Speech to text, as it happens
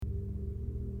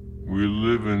We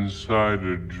live inside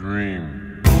a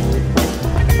dream.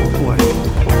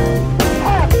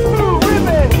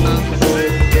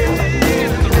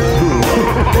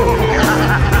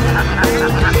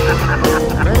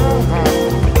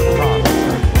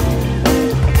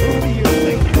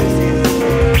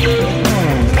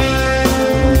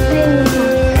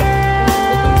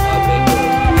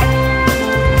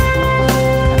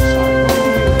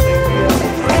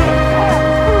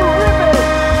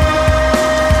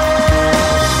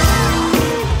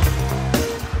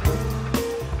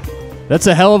 That's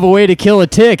a hell of a way to kill a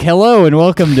tick. Hello and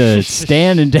welcome to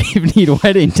Stan and Dave Need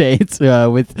Wedding Dates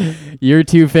with your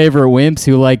two favorite wimps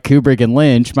who like Kubrick and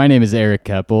Lynch. My name is Eric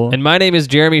Keppel. And my name is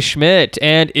Jeremy Schmidt,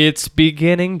 and it's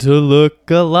beginning to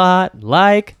look a lot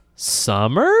like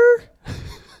summer?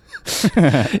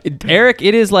 Eric,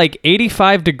 it is like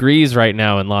 85 degrees right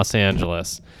now in Los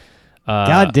Angeles.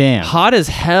 God damn. Hot as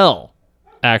hell.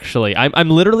 Actually,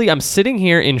 I'm sitting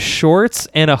here in shorts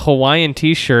and a Hawaiian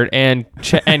t-shirt and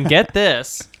get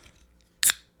this.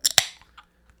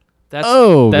 That's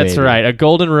baby. right. A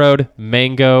Golden Road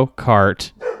Mango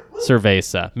Cart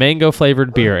Cerveza. Mango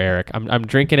flavored beer, Eric. I'm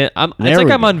drinking it. It's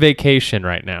like I'm on vacation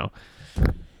right now.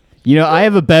 You know, I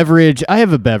have a beverage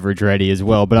ready as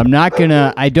well, but I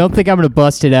don't think I'm going to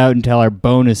bust it out until our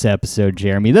bonus episode,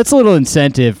 Jeremy. That's a little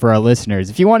incentive for our listeners.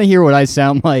 If you want to hear what I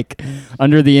sound like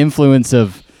under the influence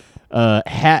of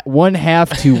one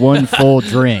half to one full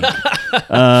drink,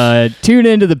 tune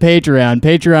into the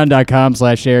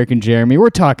patreon.com/Eric and Jeremy.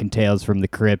 We're talking Tales from the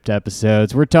Crypt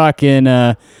episodes. We're talking,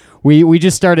 we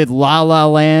just started La La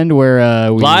Land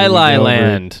where we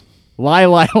Land. Lai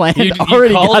Land. You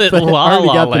already got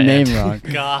the name wrong.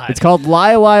 God. It's called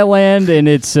Lai Land, and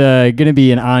it's going to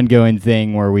be an ongoing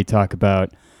thing where we talk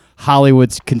about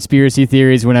Hollywood's conspiracy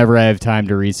theories whenever I have time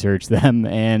to research them.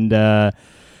 And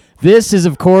this is,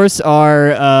 of course,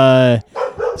 our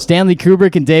Stanley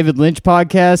Kubrick and David Lynch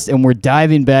podcast, and we're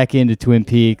diving back into Twin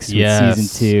Peaks with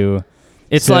season 2.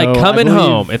 It's like coming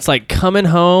home. It's like coming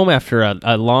home after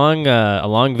a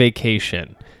long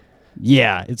vacation.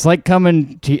 Yeah, it's like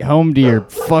coming home to your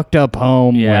fucked up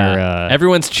home where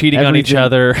everyone's cheating on each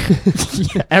other.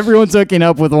 Everyone's hooking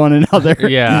up with one another.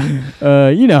 Yeah.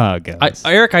 You know how it goes.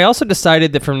 Eric, I also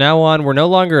decided that from now on, we're no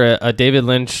longer a David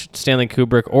Lynch, Stanley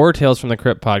Kubrick, or Tales from the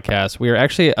Crypt podcast. We are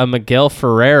actually a Miguel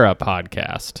Ferreira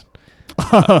podcast.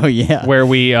 Oh, yeah. Where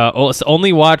we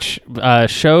only watch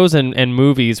shows and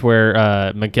movies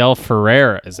where Miguel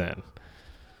Ferreira is in.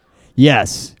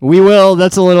 Yes, we will.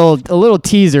 That's a little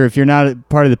teaser if you're not a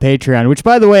part of the Patreon, which,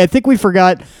 by the way, I think we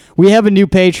forgot. We have a new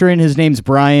patron. His name's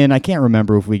Brian. I can't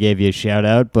remember if we gave you a shout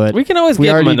out, but we can always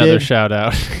give him another shout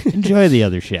out. Enjoy the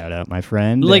other shout out, my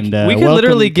friend. Like, and, we could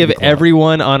literally give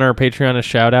everyone on our Patreon a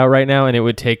shout out right now, and it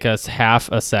would take us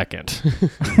half a second.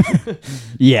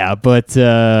 Yeah, but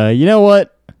you know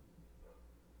what?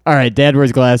 All right, Dad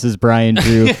wears glasses. Brian,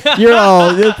 Drew, you're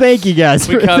all. Thank you guys.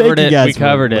 We covered it,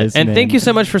 and thank you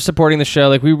so much for supporting the show.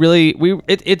 Like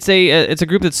it's a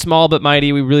group that's small but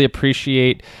mighty. We really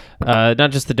appreciate not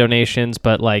just the donations,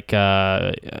 but like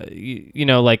helping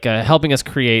us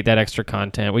create that extra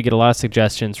content. We get a lot of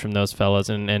suggestions from those fellas,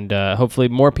 and hopefully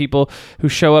more people who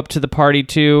show up to the party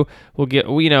too will get.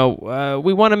 We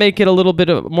want to make it a little bit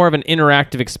more of an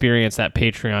interactive experience, that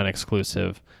Patreon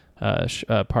exclusive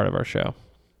part of our show.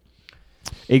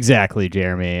 Exactly,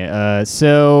 Jeremy.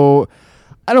 So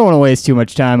I don't want to waste too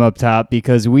much time up top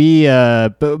because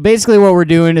but basically what we're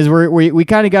doing is we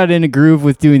kind of got in a groove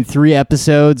with doing 3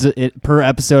 episodes per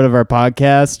episode of our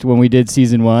podcast when we did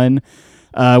season 1,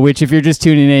 which if you're just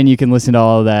tuning in, you can listen to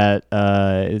all of that.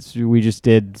 We just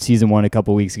did season 1 a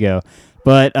couple weeks ago.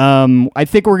 But I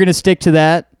think we're going to stick to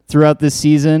that throughout this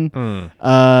season.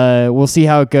 We'll see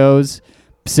how it goes.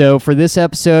 So for this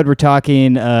episode, we're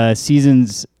talking season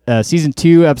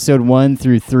 2, episode 1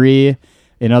 through 3.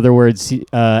 In other words,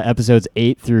 episodes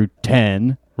 8 through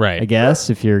 10. Right. I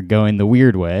guess if you're going the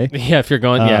weird way. Yeah, if you're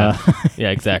going, yeah,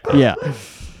 exactly. Yeah.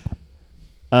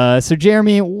 So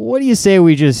Jeremy, what do you say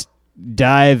we just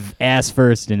dive ass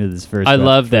first into this first? I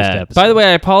love that. Episode. By the way,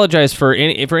 I apologize for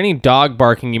any dog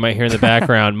barking you might hear in the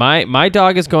background. My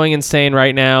dog is going insane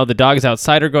right now. The dogs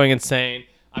outside are going insane.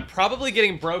 I'm probably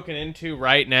getting broken into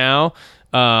right now.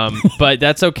 But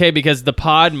that's okay because the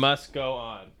pod must go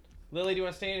on. Lily, do you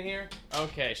want to stay in here?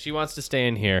 Okay, she wants to stay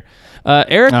in here.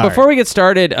 Eric, before we get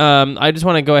started, I just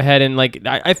want to go ahead and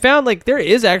I found there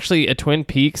is actually a Twin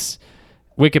Peaks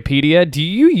Wikipedia. Do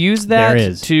you use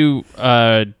that to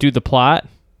do the plot?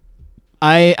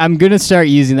 I'm gonna start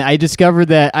using that. I discovered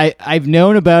that I've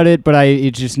known about it, but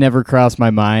it just never crossed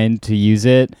my mind to use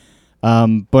it.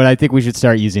 But I think we should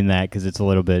start using that because it's a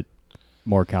little bit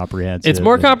more comprehensive. It's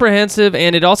more comprehensive,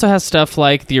 and it also has stuff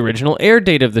like the original air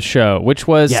date of the show, which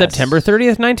was Yes. September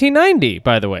 30th, 1990,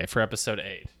 by the way, for episode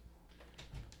 8.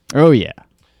 Oh yeah.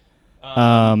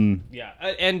 Yeah,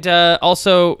 and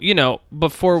also,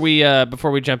 before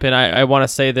we jump in, I want to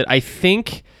say that I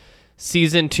think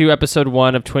season 2, episode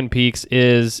 1 of Twin Peaks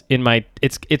is in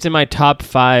my top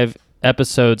 5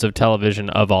 episodes of television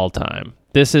of all time.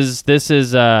 This is probably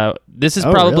really? this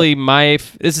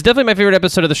is definitely my favorite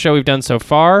episode of the show we've done so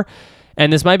far,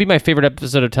 and this might be my favorite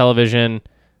episode of television,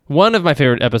 one of my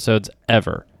favorite episodes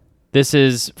ever. This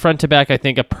is front to back, I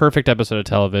think, a perfect episode of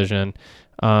television.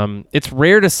 It's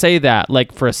rare to say that,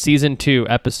 like for a season 2,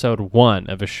 episode 1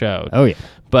 of a show. Oh yeah.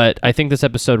 But I think this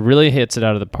episode really hits it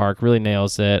out of the park, really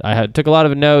nails it. I took a lot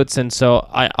of notes, and so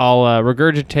I'll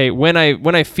regurgitate when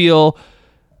I feel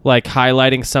like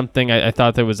highlighting something I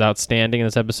thought that was outstanding in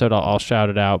this episode. I'll shout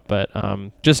it out. But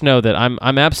just know that I'm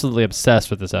absolutely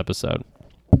obsessed with this episode.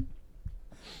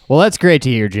 Well, that's great to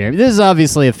hear, Jeremy. This is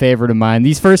obviously a favorite of mine.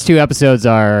 These first 2 episodes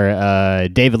are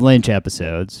David Lynch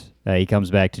episodes. He comes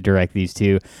back to direct these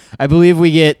 2. I believe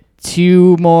we get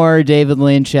 2 more David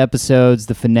Lynch episodes,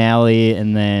 the finale,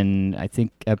 and then I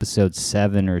think episode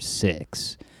 7 or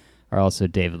 6 are also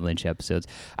David Lynch episodes.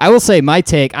 I will say my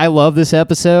take, I love this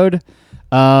episode.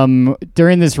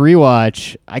 During this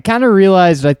rewatch, I kind of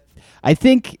realized I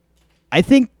think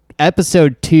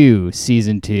episode 2,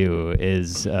 season 2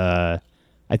 is I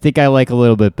think I like a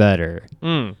little bit better.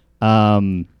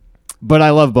 But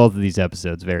I love both of these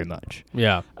episodes very much.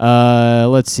 Yeah.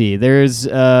 Let's see. There's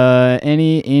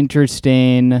any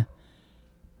interesting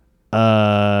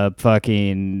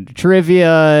fucking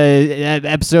trivia.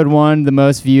 Episode 1, the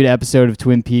most viewed episode of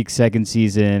Twin Peaks second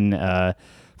season,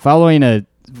 following a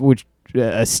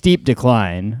steep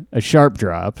decline, a sharp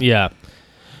drop. Yeah.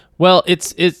 Well,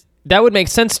 it's that would make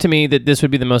sense to me that this would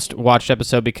be the most watched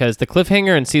episode because the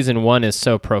cliffhanger in season 1 is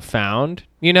so profound.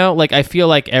 Like I feel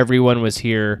like everyone was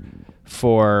here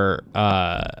for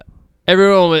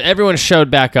everyone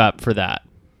showed back up for that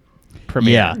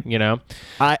premiere. Yeah.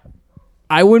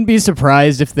 I wouldn't be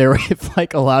surprised if if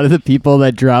like a lot of the people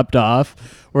that dropped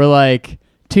off were like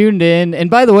tuned in. And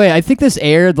by the way, I think this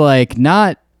aired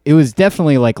it was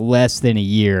definitely like less than a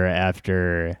year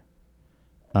after.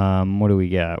 What do we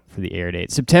got for the air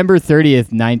date? September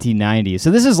 30th, 1990.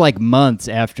 So this is like months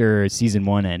after season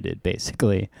 1 ended,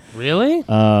 basically. Really?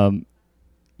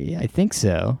 Yeah, I think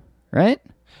so. Right?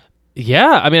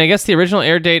 Yeah. I mean, I guess the original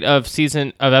air date of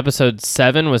episode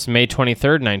 7 was May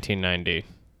 23rd, 1990.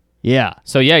 Yeah.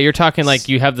 So yeah, you're talking like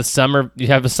you have a summer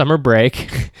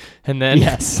break, and then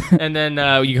yes, and then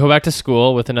you go back to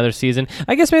school with another season.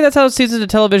 I guess maybe that's how seasons of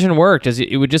television worked. Is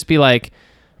it would just be like,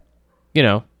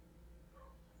 I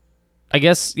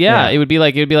guess it would be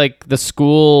like the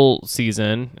school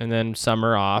season, and then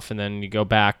summer off, and then you go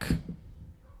back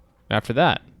after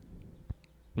that.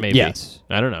 Maybe. Yes.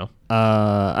 I don't know.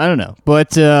 I don't know,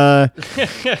 but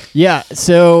yeah.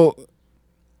 So,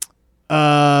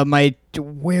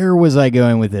 where was I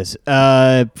going with this?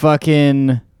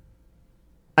 Fucking,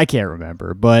 I can't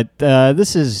remember. But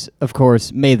this is, of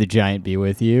course, May the Giant Be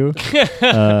With You.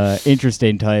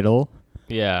 Interesting title.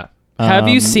 Yeah. Have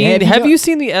you seen the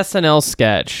SNL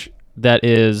sketch that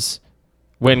is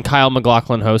when Kyle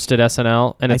MacLachlan hosted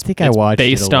SNL, and it's watched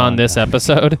based on this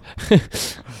episode?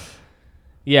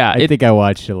 Yeah, I think I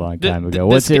watched it a long time ago.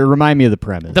 Remind me of the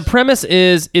premise. The premise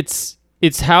is it's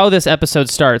how this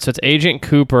episode starts. So it's Agent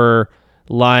Cooper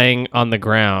lying on the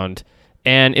ground,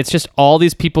 and it's just all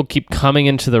these people keep coming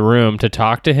into the room to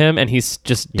talk to him, and he's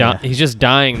just he's just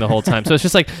dying the whole time. So it's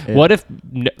just like, what if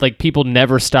people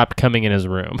never stopped coming in his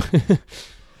room?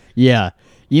 Yeah,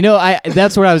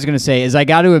 that's what I was gonna say. Is I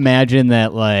got to imagine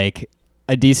that like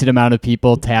a decent amount of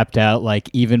people tapped out like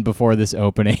even before this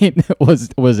opening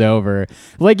was over.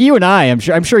 Like you and I'm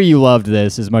sure you loved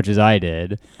this as much as I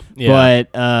did. Yeah.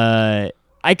 But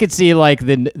I could see like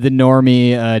the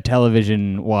normie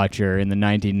television watcher in the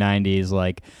 1990s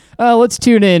like, let's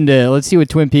tune in let's see what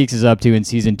Twin Peaks is up to in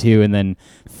season 2, and then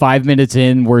 5 minutes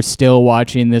in we're still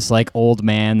watching this like old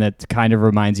man that kind of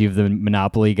reminds you of the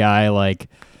Monopoly guy, like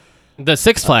the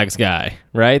Six Flags guy,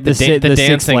 right? The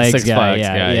dancing Six Flags guy.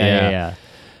 Yeah.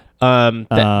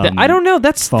 I don't know.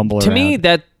 That's to me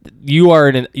that you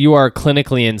are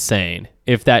clinically insane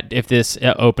if this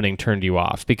opening turned you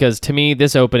off, because to me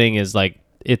this opening is like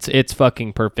it's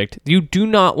fucking perfect. You do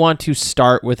not want to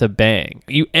start with a bang.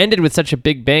 You ended with such a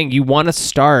big bang. You want to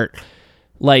start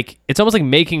like it's almost like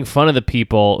making fun of the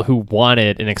people who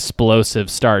wanted an explosive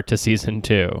start to season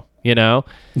 2. Yeah.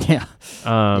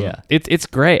 It's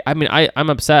great. I mean,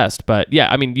 I'm obsessed, but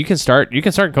yeah, I mean, you can start going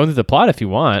through the plot if you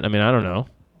want. I mean, I don't know.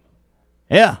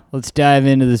 Yeah, let's dive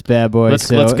into this bad boy. Let's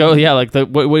go. Yeah, like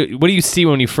what do you see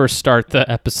when you first start the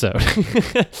episode?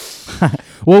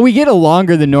 Well, we get a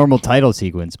longer than normal title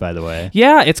sequence, by the way.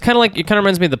 Yeah, it kind of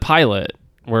reminds me of the pilot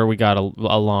where we got a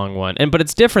long one, but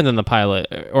it's different than the pilot.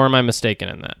 Or am I mistaken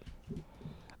in that?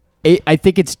 I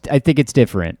think it's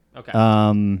different. Okay.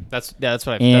 That's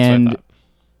what I thought.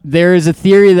 There is a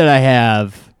theory that I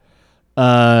have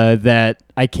that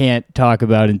I can't talk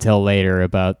about until later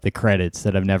about the credits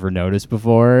that I've never noticed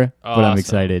before, but I'm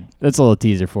excited. That's a little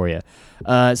teaser for you.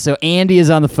 So Andy is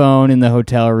on the phone in the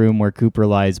hotel room where Cooper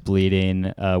lies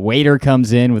bleeding. Waiter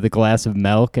comes in with a glass of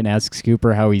milk and asks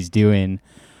Cooper how he's doing.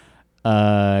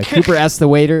 Cooper asks the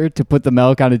waiter to put the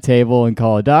milk on a table and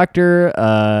call a doctor.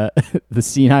 The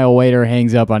senile waiter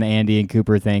hangs up on Andy and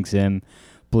Cooper thanks him,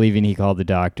 believing he called the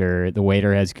doctor. The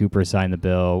waiter has Cooper sign the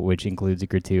bill, which includes a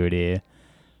gratuity.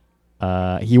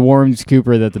 He warns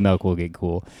Cooper that the milk will get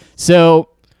cool. So,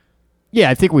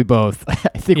 yeah, I think we both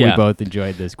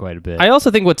enjoyed this quite a bit. I also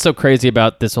think what's so crazy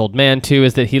about this old man too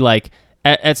is that he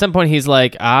at some point he's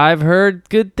like, I've heard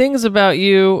good things about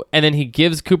you, and then he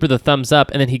gives Cooper the thumbs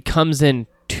up, and then he comes in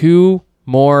 2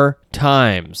 more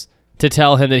times to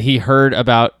tell him that he heard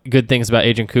about good things about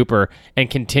Agent Cooper, and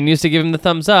continues to give him the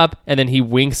thumbs up, and then he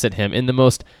winks at him in the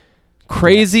most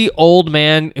crazy old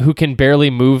man who can barely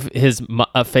move his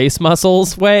face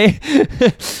muscles way.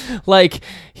 Like,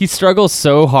 he struggles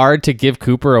so hard to give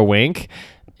Cooper a wink,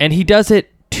 and he does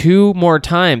it 2 more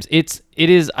times. It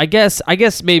is I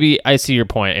guess maybe I see your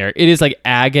point, Eric. It is like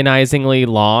agonizingly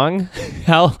long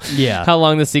how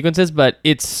long the sequence is, but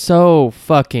it's so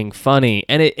fucking funny,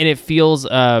 and it feels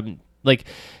like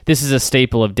this is a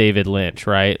staple of David Lynch,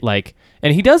 right? Like,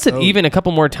 and he does it even a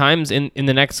couple more times in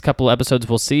the next couple episodes.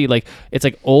 We'll see. Like, it's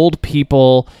like old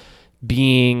people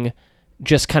being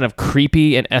just kind of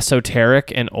creepy and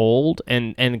esoteric and old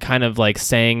and kind of like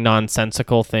saying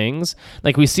nonsensical things.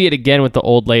 Like, we see it again with the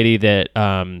old lady that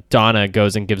Donna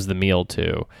goes and gives the meal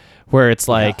to, where it's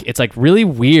like it's like really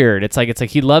weird. It's like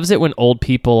he loves it when old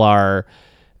people are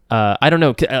I don't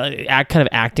know, kind of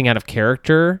acting out of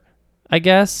character, I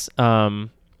guess.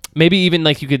 Maybe even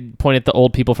like you could point at the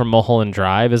old people from Mulholland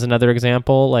Drive as another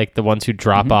example, like the ones who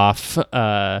drop off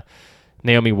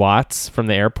Naomi Watts from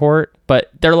the airport.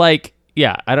 But they're like,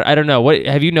 yeah, I don't know. What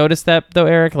have you noticed that though,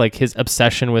 Eric? Like his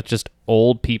obsession with just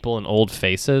old people and old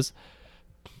faces.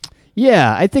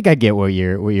 Yeah, I think I get what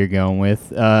you're going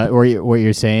with, or what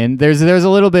you're saying. There's a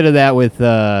little bit of that with.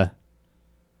 I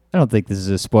don't think this is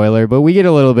a spoiler, but we get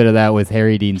a little bit of that with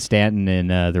Harry Dean Stanton in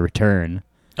The Return.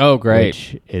 Oh,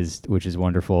 great! Which is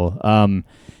wonderful.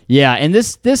 Yeah, and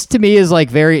this to me is like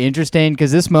very interesting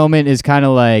because this moment is kind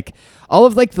of like all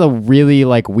of like the really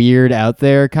like weird out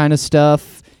there kind of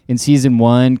stuff in season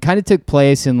 1 kind of took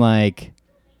place in like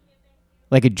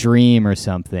a dream or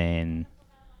something.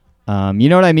 You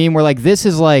know what I mean? Where like this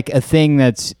is like a thing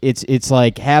that's it's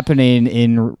like happening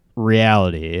in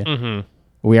reality. Mm-hmm.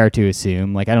 We are to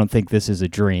assume. Like, I don't think this is a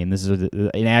dream. This is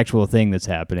an actual thing that's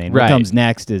happening. Right. What comes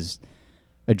next is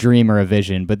a dream or a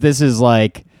vision. But this is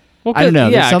like, I don't know.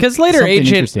 Yeah, because later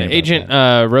Agent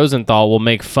Rosenthal will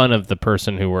make fun of the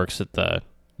person who works at the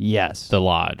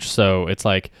lodge. So it's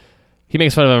like he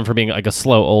makes fun of him for being like a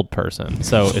slow old person.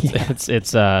 So it's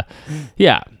it's not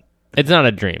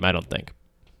a dream, I don't think.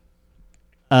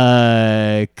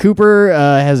 Cooper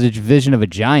has a vision of a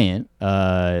giant.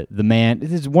 The man,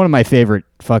 this is one of my favorite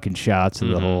fucking shots of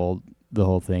the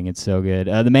whole thing. It's so good.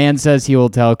 The man says he will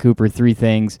tell Cooper 3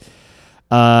 things.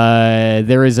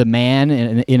 There is a man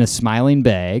in a smiling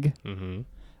bag.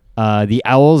 Mm-hmm. The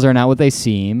owls are not what they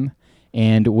seem.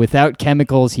 And without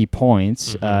chemicals, he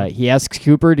points. Mm-hmm. He asks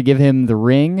Cooper to give him the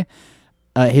ring,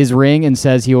 his ring, and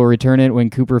says he will return it when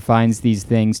Cooper finds these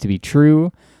things to be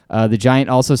true. The giant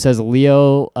also says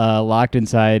Leo locked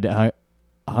inside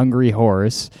Hungry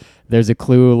Horse. There's a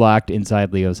clue locked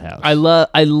inside Leo's house. I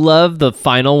love the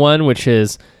final one, which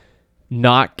is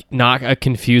not a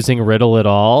confusing riddle at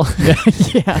all.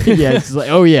 yeah. It's like,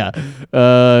 oh yeah,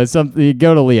 something.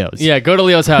 Go to Leo's. Yeah, go to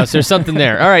Leo's house. There's something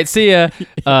there. All right, see ya.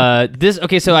 So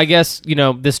I guess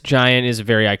this giant is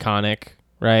very iconic,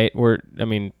 right?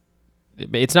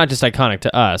 It's not just iconic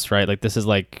to us, right? Like this is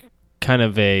like kind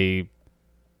of a,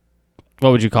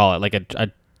 what would you call it? Like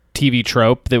a TV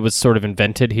trope that was sort of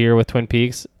invented here with Twin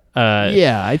Peaks.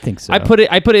 Yeah, I think so. I put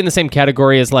it in the same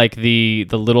category as like the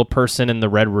little person in the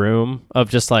red room of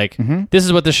just like, this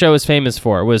is what the show is famous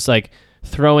for, was like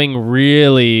throwing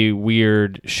really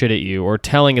weird shit at you or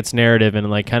telling its narrative in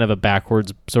like kind of a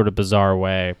backwards sort of bizarre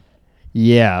way.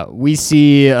 Yeah, we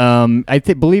see.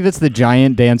 Believe it's the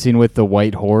giant dancing with the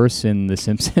white horse in The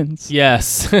Simpsons.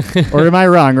 Yes. Or am I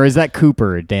wrong? Or is that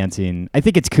Cooper dancing? I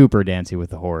think it's Cooper dancing with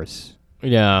the horse.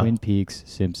 Yeah. Twin Peaks,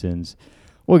 Simpsons.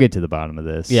 We'll get to the bottom of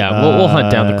this. Yeah, we'll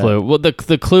hunt down the clue. Well,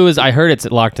 the clue is I heard it's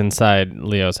locked inside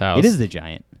Leo's house. It is the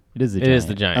giant. It is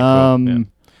the giant. Cool. Yeah.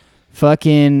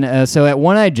 Fucking. So at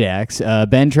One Eye Jacks,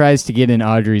 Ben tries to get in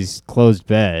Audrey's closed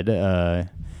bed.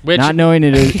 Which, not knowing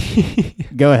it is.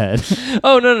 Go ahead.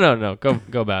 Oh no. Go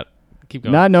about it. Keep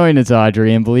going. Not knowing it's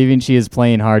Audrey and believing she is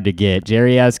playing hard to get,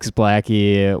 Jerry asks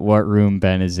Blackie what room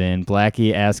Ben is in.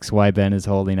 Blackie asks why Ben is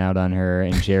holding out on her,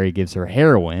 and Jerry gives her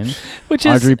heroin. Which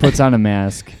Audrey puts on a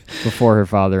mask before her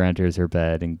father enters her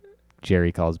bed, and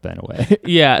Jerry calls Ben away.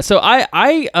 Yeah, so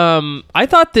I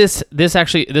thought this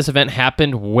event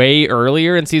happened way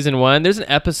earlier in season 1. There's an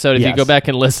episode if you go back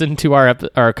and listen to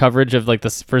our coverage of like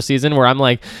this first season where I'm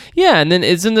like, yeah, and then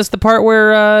isn't this the part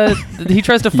where he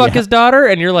tries to fuck his daughter,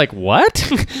 and you're like, what?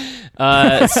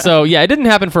 So yeah, it didn't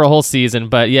happen for a whole season,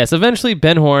 but yes, eventually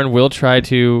Ben Horne will try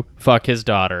to fuck his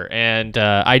daughter, and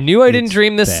I knew I didn't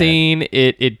dream this scene.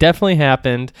 It definitely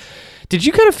happened. Did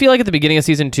you kind of feel like at the beginning of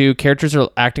season 2, characters are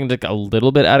acting like a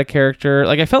little bit out of character?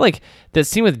 Like I felt like that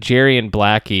scene with Jerry and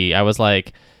Blackie, I was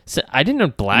like, I didn't know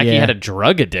Blackie had a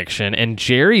drug addiction, and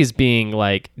Jerry's being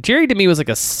like, Jerry to me was like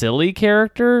a silly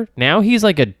character. Now he's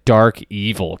like a dark,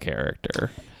 evil character.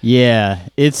 Yeah,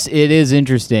 it is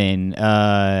interesting.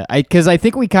 Because I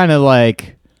think we kind of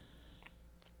like,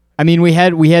 I mean, we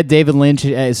had David Lynch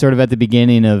sort of at the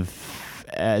beginning of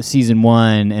season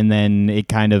 1, and then it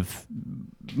kind of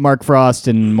Mark Frost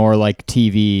and more like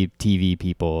TV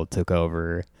people took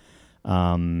over.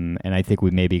 And I think we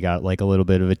maybe got like a little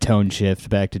bit of a tone shift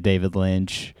back to David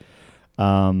Lynch.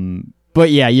 But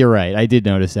yeah, you're right. I did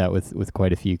notice that with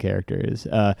quite a few characters.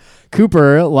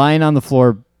 Cooper, lying on the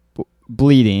floor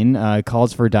bleeding,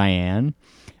 calls for Diane.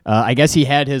 I guess he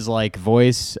had his like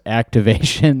voice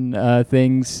activation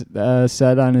things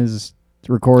set on his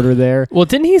recorder there. Well,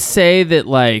 didn't he say that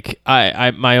like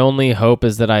I my only hope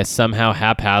is that I somehow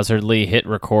haphazardly hit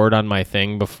record on my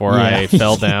thing before I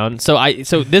fell down?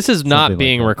 So this is not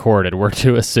being recorded, we're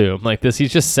to assume. Like this,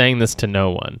 he's just saying this to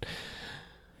no one.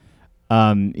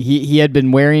 He had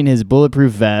been wearing his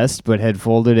bulletproof vest, but had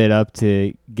folded it up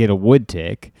to get a wood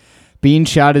tick. Being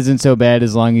shot isn't so bad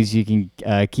as long as you can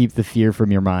keep the fear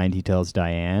from your mind, he tells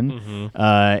Diane.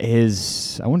 I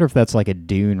wonder if that's like a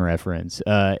Dune reference.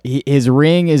 His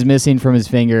ring is missing from his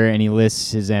finger, and he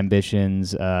lists his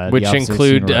ambitions. Which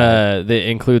includes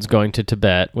going to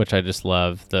Tibet, which I just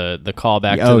love. The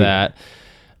callback to that.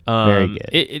 Very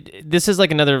good. This is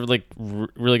like another like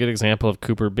really good example of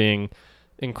Cooper being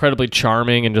incredibly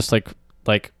charming and just like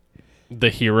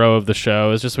the hero of the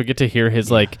show. Is just we get to hear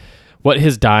his like what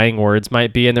his dying words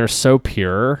might be, and they're so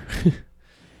pure.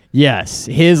 Yes,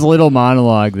 his little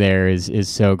monologue there is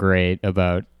so great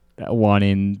about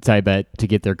wanting Tibet to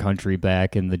get their country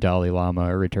back and the Dalai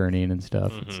Lama returning and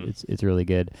stuff. It's really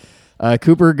good.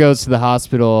 Cooper goes to the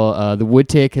hospital. The wood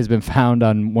tick has been found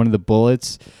on one of the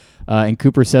bullets, and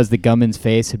Cooper says the gunman's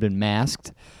face had been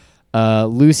masked.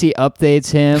 Lucy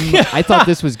updates him. I thought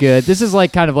this was good. This is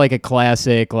like kind of like a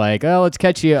classic, like, oh, let's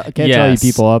catch all you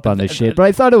people up on this shit. But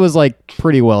I thought it was like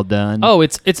pretty well done. Oh,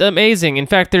 it's amazing. In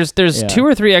fact, there's 2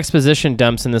 or 3 exposition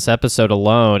dumps in this episode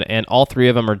alone, and all 3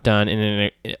 of them are done in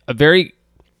a very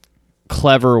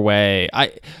clever way.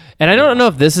 I don't know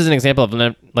if this is an example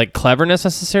of like cleverness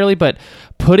necessarily, but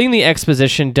putting the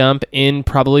exposition dump in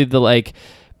probably the like,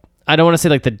 I don't want to say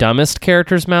like the dumbest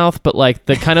character's mouth, but like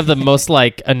the kind of the most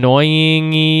like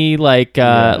annoying-y,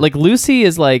 like Lucy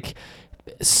is like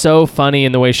so funny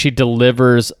in the way she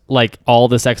delivers like all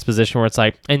this exposition where it's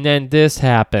like, and then this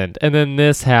happened, and then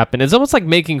this happened. It's almost like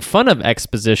making fun of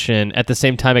exposition at the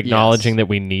same time acknowledging that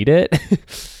we need it.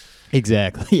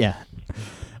 Exactly. Yeah.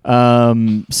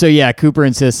 So yeah, Cooper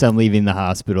insists on leaving the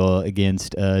hospital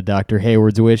against Dr.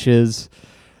 Hayward's wishes.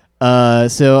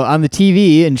 So on the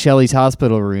TV in Shelley's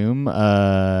hospital room,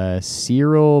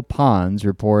 Cyril Pons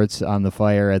reports on the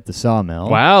fire at the sawmill.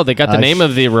 Wow, they got the name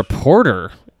of the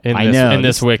reporter in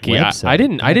this wiki. I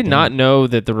did not know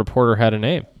that the reporter had a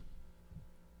name.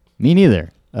 Me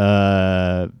neither.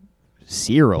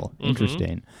 Cyril,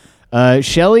 interesting.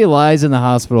 Shelley lies in the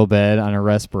hospital bed on a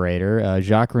respirator.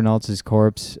 Jacques Renault's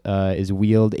corpse is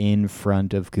wheeled in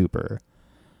front of Cooper.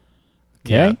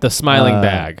 Okay? Yeah, the smiling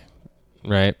bag,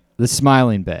 right? The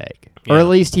smiling bag. Or at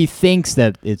least he thinks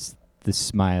that it's the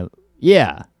smile.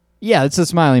 Yeah. Yeah, it's a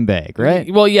smiling bag,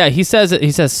 right? Well, yeah, he says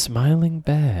smiling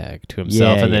bag to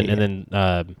himself, and then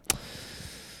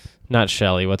not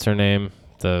Shelley, what's her name?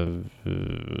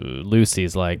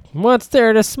 Lucy's like, "What's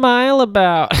there to smile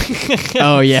about?"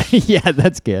 Oh yeah, yeah,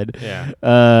 that's good. Yeah.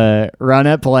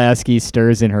 Ronette Pulaski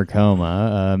stirs in her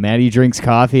coma. Maddie drinks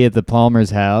coffee at the Palmer's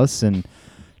house and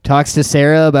talks to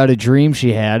Sarah about a dream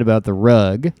she had about the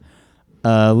rug.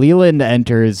 Leland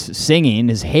enters singing.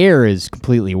 His hair is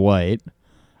completely white.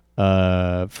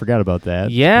 Forgot about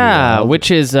that. Yeah, Pretty wild.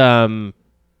 which is and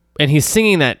he's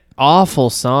singing that awful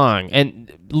song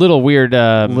and little weird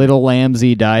Little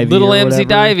Lambsy Divey. Little or Lambsy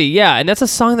whatever. Divey, yeah, and that's a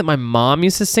song that my mom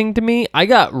used to sing to me. I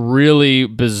got really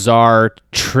bizarre,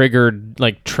 triggered,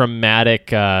 like traumatic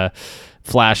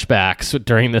flashbacks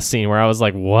during this scene where I was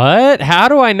like, "What? How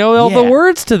do I know all the Yeah.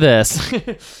 words to this?"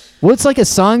 Well, it's like a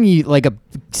song you like a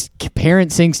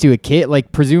parent sings to a kid.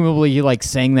 Like presumably he like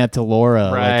sang that to Laura.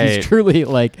 Like Right. he's truly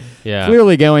like Yeah.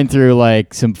 clearly going through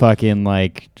like some fucking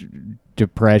like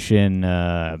depression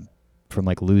from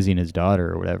like losing his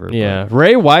daughter or whatever. Yeah, But,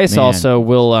 Ray Weiss man. also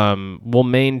will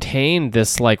maintain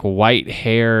this like white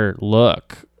hair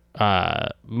look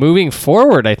moving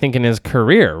forward. I think in his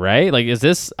career, right? Like, is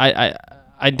this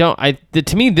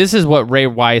to me this is what Ray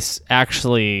Weiss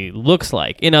actually looks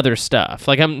like in other stuff.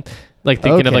 Like I'm like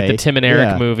thinking of like the Okay, Tim and Eric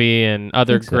yeah. movie and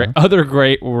other Think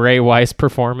great so. Ray Weiss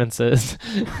performances.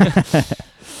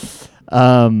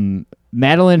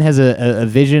 Madeline has a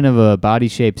vision of a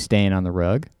body-shaped stain on the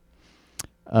rug.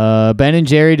 Ben and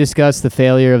Jerry discuss the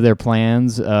failure of their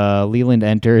plans. Leland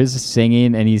enters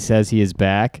singing, and he says he is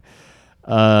back.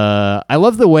 I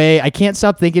love the way, I can't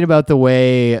stop thinking about the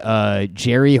way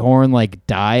Jerry Horn like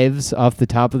dives off the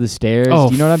top of the stairs. Oh,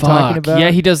 Do you know what I'm talking fuck. about?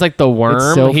 Yeah, he does like the worm.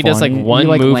 It's so he does like funny. one he,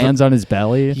 like, move. lands on his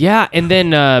belly. Yeah, and then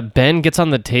Ben gets on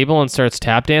the table and starts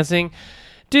tap dancing.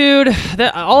 Dude,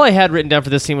 all I had written down for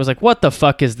this scene was like, what the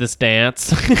fuck is this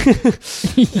dance?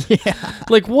 Yeah.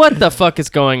 Like, what the fuck is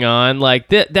going on? Like,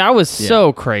 that was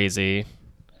so crazy.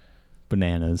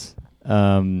 Bananas.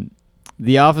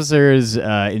 The officers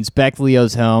inspect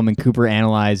Leo's home, and Cooper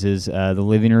analyzes the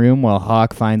living room while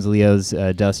Hawk finds Leo's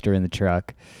duster in the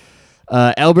truck.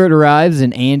 Albert arrives,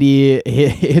 and Andy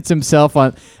hits himself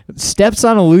steps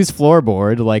on a loose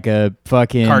floorboard like a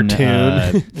fucking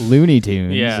Cartoon. Looney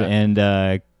Tunes, Yeah.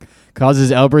 and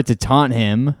causes Albert to taunt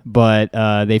him, but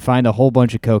they find a whole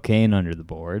bunch of cocaine under the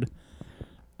board.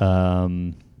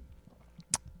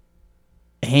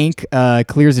 Hank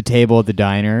clears a table at the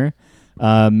diner.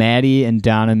 Maddie and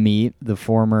Donna meet. The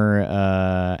former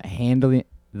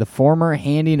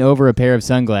handing over a pair of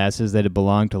sunglasses that had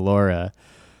belonged to Laura.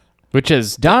 Which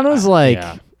is Donna's like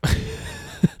yeah.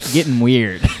 getting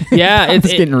weird. Yeah,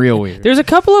 It's getting real weird. There's a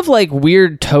couple of like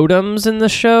weird totems in the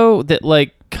show that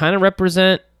like kind of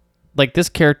represent like this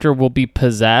character will be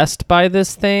possessed by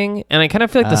this thing, and I kind of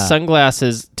feel like the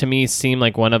sunglasses to me seem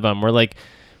like one of them. Where like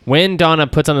when Donna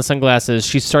puts on the sunglasses,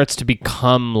 she starts to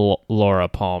become Laura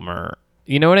Palmer.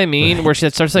 You know what I mean? Where she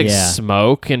starts to like Yeah.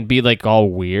 smoke and be like all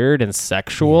weird and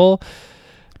sexual.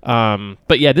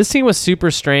 But yeah, this scene was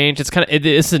super strange. It's kind of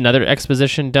this is another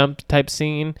exposition dump type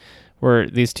scene where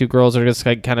these two girls are just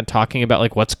like kind of talking about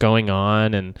like what's going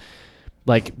on, and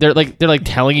like they're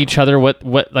telling each other what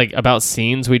like about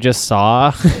scenes we just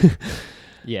saw.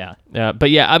 Yeah. But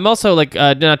yeah, I'm also like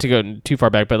not to go too far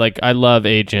back, but like I love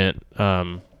Agent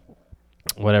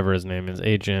whatever his name is,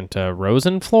 Agent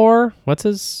Rosenfloor. What's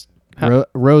his?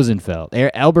 Rosenfeld.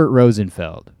 Albert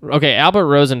Rosenfeld. Okay, Albert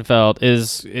Rosenfeld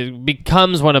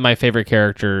becomes one of my favorite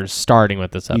characters starting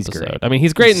with this He's episode. great. I mean,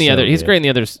 he's great He's in the so other. He's good. great in the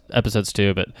other episodes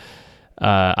too, but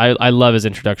I love his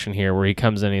introduction here, where he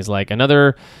comes in. He's like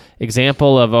another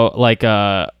example of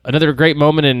another great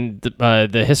moment in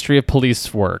the history of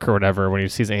police work or whatever. When he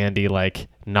sees Andy like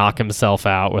knock himself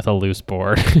out with a loose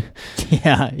board.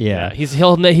 Yeah. He's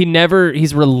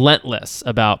relentless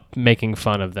about making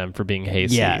fun of them for being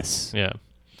hasty. Yes. Yeah.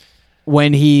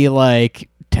 When he like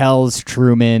tells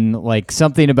Truman like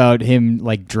something about him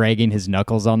like dragging his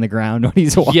knuckles on the ground when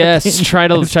he's walking. Yes, try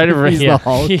to He's yeah. the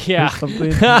Hulk or Yeah.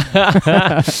 something.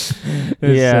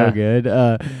 It's Yeah. so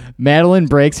good. Madeline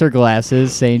breaks her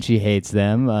glasses, saying she hates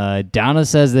them. Donna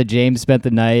says that James spent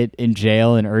the night in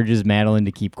jail and urges Madeline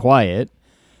to keep quiet.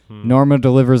 Norma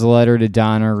delivers a letter to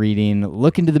Donna reading,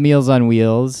 "Look into the Meals on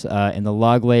Wheels," and the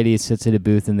log lady sits at a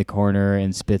booth in the corner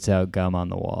and spits out gum on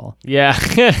the wall. Yeah.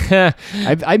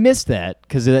 I missed that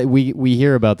because we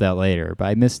hear about that later, but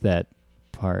I missed that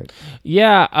part.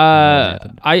 Yeah,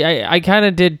 happened. I kind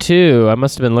of did too. I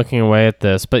must have been looking away at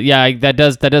this, but yeah, that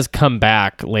does come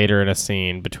back later in a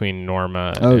scene between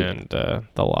Norma and the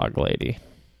log lady.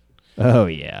 Oh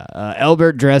yeah,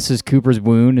 Albert dresses Cooper's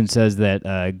wound and says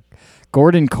that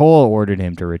Gordon Cole ordered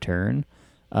him to return.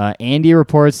 Andy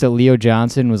reports that Leo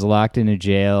Johnson was locked in a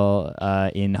jail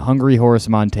in Hungry Horse,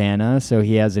 Montana, so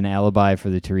he has an alibi for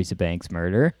the Teresa Banks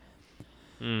murder.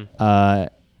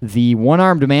 The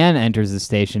one-armed man enters the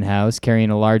station house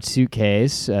carrying a large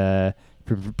suitcase,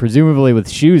 presumably with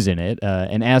shoes in it,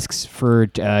 and asks for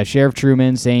Sheriff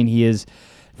Truman, saying he is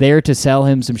there to sell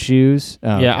him some shoes.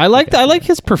 I like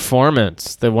his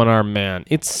performance, the one-armed man.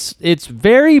 It's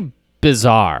very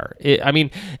bizarre.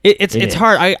 It's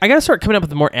hard. I gotta start coming up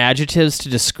with more adjectives to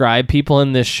describe people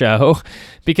in this show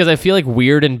because I feel like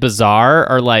weird and bizarre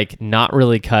are like not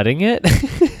really cutting it.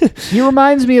 He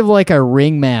reminds me of like a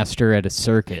ringmaster at a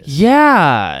circus.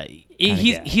 Yeah,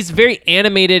 he's very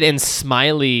animated and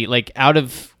smiley, like out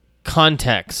of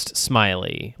context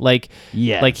smiley. Like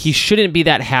he shouldn't be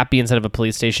that happy inside of a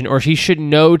police station, or he should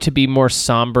know to be more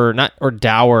somber, or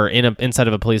dour inside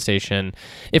of a police station,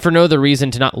 if for no other reason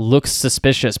to not look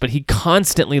suspicious. But he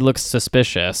constantly looks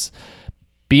suspicious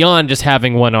beyond just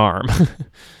having one arm.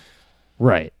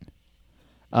 Right.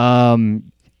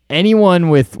 Anyone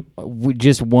with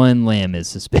just one limb is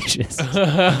suspicious.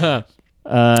 I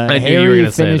knew you were going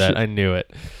to say that. I knew it.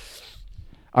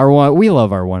 We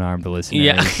love our one-armed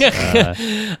listeners.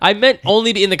 Yeah. I meant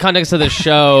only in the context of the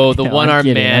show. The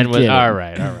one-armed man was all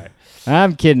right.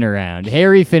 I'm kidding around.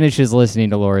 Harry finishes listening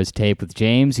to Laura's tape with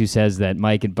James, who says that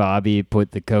Mike and Bobby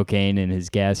put the cocaine in his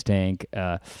gas tank.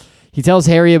 He tells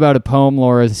Harry about a poem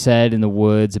Laura said in the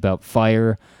woods about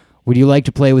fire. Would you like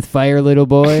to play with fire, little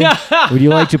boy? Would you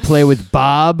like to play with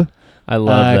Bob? I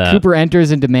love that. Cooper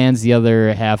enters and demands the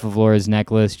other half of Laura's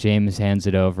necklace. James hands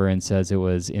it over and says it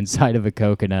was inside of a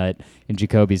coconut in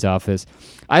Jacoby's office.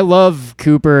 I love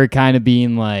Cooper kind of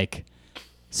being like,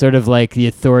 sort of like the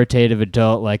authoritative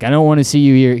adult. Like, I don't want to see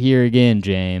you here again,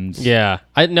 James. Yeah.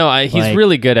 He's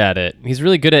really good at it. He's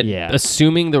really good at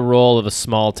assuming the role of a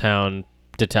small town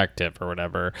detective or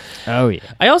whatever. Oh yeah.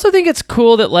 I also think it's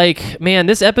cool that like, man,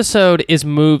 this episode just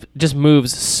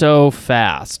moves so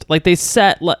fast. Like they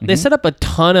set up a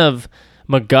ton of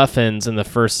MacGuffins in the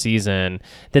first season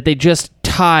that they just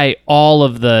tie up all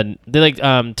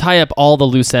the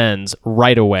loose ends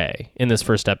right away in this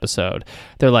first episode.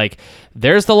 They're like,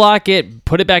 there's the locket,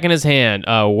 put it back in his hand.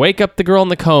 Wake up the girl in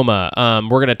the coma.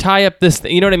 We're gonna tie up this.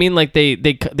 You know what I mean? Like they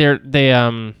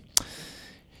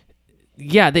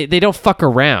don't fuck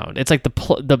around. It's like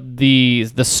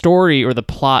the story or the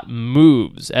plot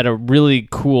moves at a really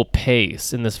cool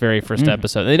pace in this very first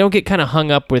episode. They don't get kind of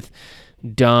hung up with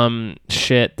dumb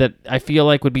shit that I feel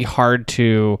like would be hard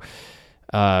to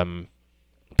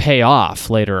pay off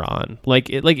later on. Like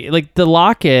the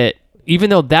locket,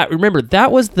 even though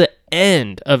that was the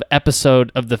end of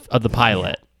episode of the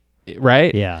pilot.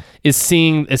 Right? Yeah. Is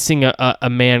seeing a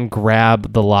man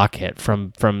grab the locket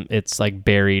from its like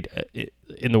buried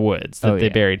in the woods that they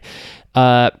buried.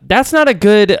 That's not a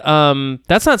good.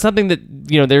 That's not something that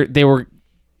they were.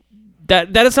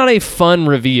 That is not a fun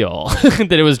reveal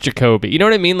that it was Jacoby. You know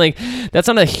what I mean? Like that's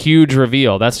not a huge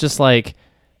reveal. That's just like.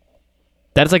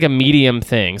 That's like a medium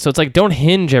thing. So it's like don't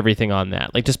hinge everything on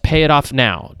that. Like just pay it off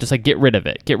now. Just like get rid of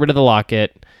it. Get rid of the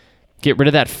locket. Get rid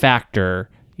of that factor.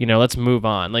 Let's move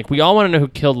on. Like, we all want to know who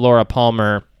killed Laura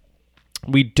Palmer.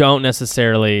 We don't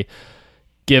necessarily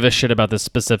give a shit about this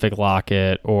specific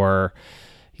locket or,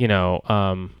 even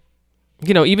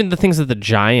the things that the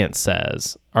Giant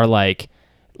says are like,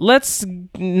 let's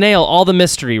nail all the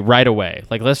mystery right away.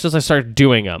 Like, let's just start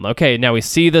doing them. Okay, now we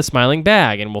see the smiling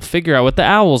bag and we'll figure out what the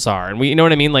owls are. And you know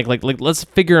what I mean? Like let's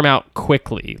figure them out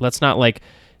quickly. Let's not like,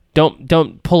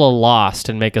 don't pull a Lost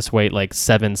and make us wait like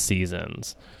 7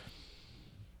 seasons.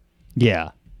 Yeah.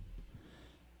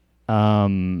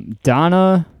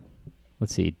 Donna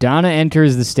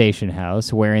enters the station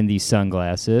house wearing these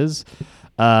sunglasses.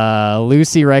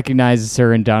 Lucy recognizes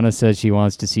her and Donna says she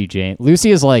wants to see Jane.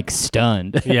 Lucy is like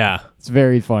stunned. Yeah. It's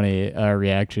very funny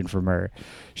reaction from her.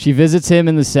 She visits him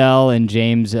in the cell and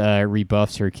James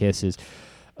rebuffs her kisses.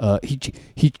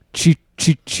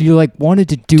 She like wanted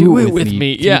to do it with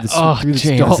me. Yeah.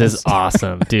 James is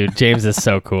awesome, dude. James is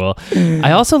so cool.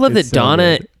 I also love that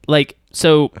Donna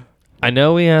so I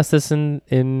know we asked this in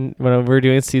when we were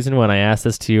doing season 1. I asked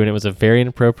this to you and it was a very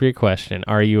inappropriate question.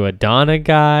 Are you a Donna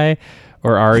guy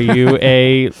or are you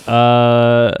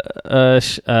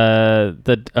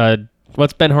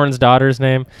what's Ben Horn's daughter's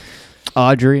name?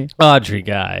 Audrey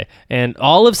guy. And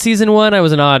all of season 1 I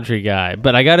was an Audrey guy,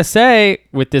 but I gotta say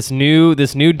with this new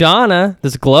Donna,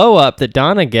 this glow up that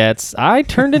Donna gets, I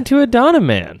turned into a Donna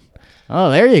man. Oh,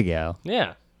 there you go.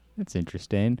 Yeah, that's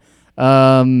interesting.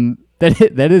 That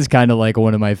is kind of like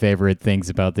one of my favorite things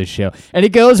about this show, and it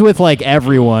goes with like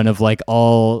everyone of like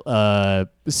all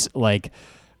like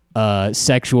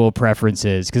sexual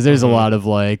preferences, because there's a lot of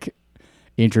like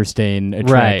interesting,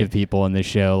 attractive people in this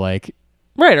show. Like,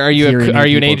 right? Are you hearing an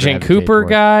people Agent gravitate Cooper toward.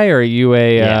 guy? Or are you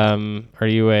a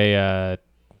Yeah.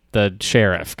 the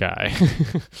sheriff guy?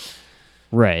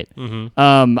 right. Mm-hmm.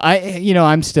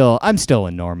 I'm still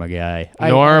a Norma guy. I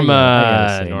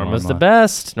gotta say Norma's the Norma.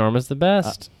 best. Norma's the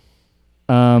best.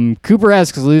 Cooper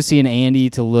asks Lucy and Andy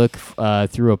to look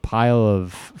through a pile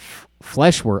of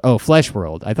flesh world. Oh, flesh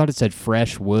world. I thought it said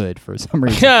fresh wood for some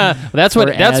reason. Yeah, that's what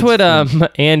For ads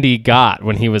Andy got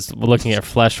when he was looking at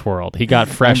Flesh World. He got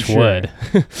fresh sure. wood.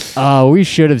 Oh, we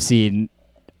should have seen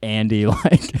Andy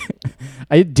like.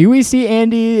 Do we see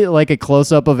Andy like a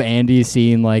close up of Andy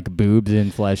seeing like boobs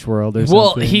in Flesh World or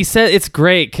Well, something? he said it's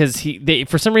great because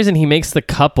for some reason he makes the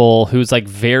couple who's like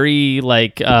very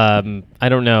like I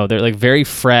don't know, they're like very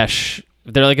fresh.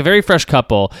 They're like a very fresh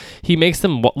couple. He makes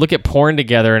them look at porn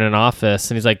together in an office,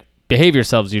 and he's like, "Behave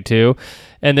yourselves, you two."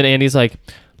 And then Andy's like,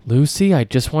 "Lucy, I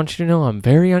just want you to know I'm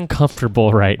very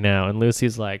uncomfortable right now." And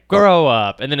Lucy's like, "Grow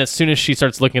up." And then as soon as she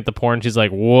starts looking at the porn, she's like,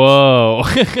 "Whoa."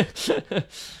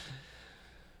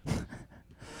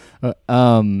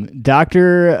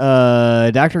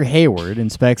 Dr. Hayward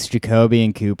inspects Jacoby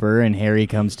and Cooper, and Harry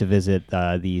comes to visit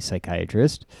the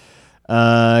psychiatrist.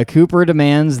 Cooper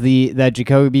demands that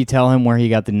Jacoby tell him where he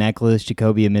got the necklace.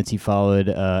 Jacoby admits he followed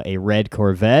a red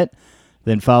Corvette,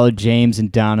 then followed James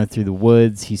and Donna through the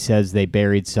woods. He says they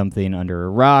buried something under a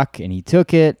rock, and he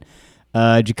took it.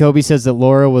 Jacoby says that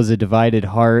Laura was a divided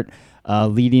heart,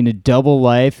 leading a double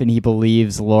life, and he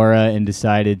believes Laura and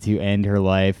decided to end her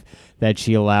life, that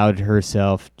she allowed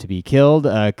herself to be killed.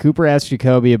 Cooper asks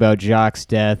Jacoby about Jacques'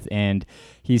 death, and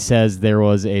he says there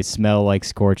was a smell like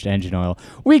scorched engine oil.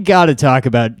 We got to talk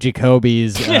about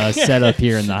Jacoby's setup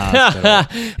here in the hospital.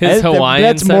 His Hawaiian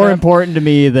That's more setup? important to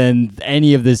me than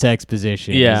any of this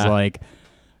exposition. Yeah. Is like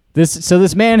this. So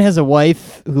this man has a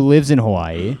wife who lives in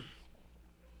Hawaii,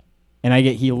 and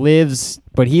he lives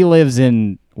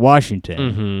in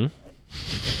Washington.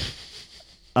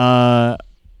 Mm-hmm.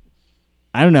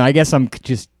 I don't know. I guess I'm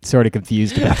just sort of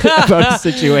confused about the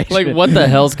situation. Like, what the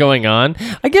hell's going on?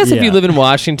 I guess if you Yeah. live in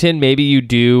Washington, maybe you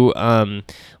do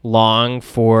long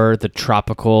for the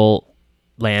tropical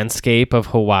landscape of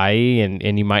Hawaii,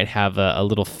 and you might have a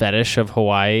little fetish of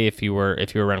Hawaii if you were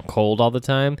around cold all the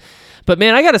time. But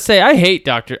man, I gotta say, I hate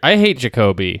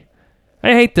Jacoby.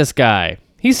 I hate this guy.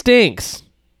 He stinks.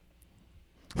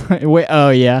 Wait, oh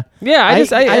yeah. Yeah,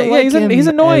 like he's him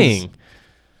annoying.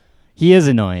 He is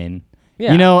annoying.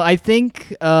 Yeah. You know, I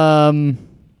think I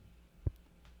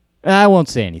won't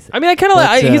say anything. I mean, I kind of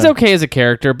like But, he's okay as a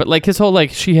character, but like his whole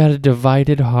like she had a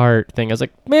divided heart thing. I was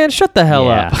like, man, shut the hell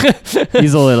up.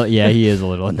 He's a little. Yeah, he is a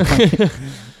little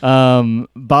annoying.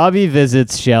 Bobby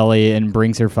visits Shelley and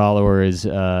brings her followers.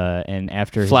 And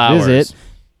after his Flowers. visit,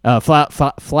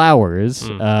 flowers.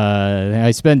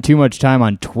 I spend too much time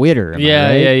on Twitter. Am I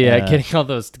Yeah, right? getting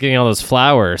all those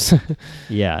flowers.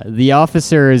 Yeah, the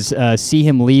officers see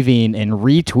him leaving and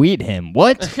retweet him.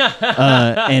 What?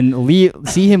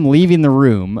 See him leaving the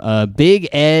room. Big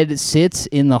Ed sits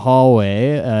in the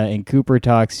hallway, and Cooper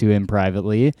talks to him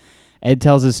privately. Ed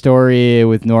tells a story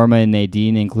with Norma and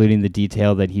Nadine, including the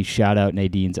detail that he shot out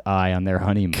Nadine's eye on their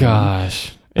honeymoon.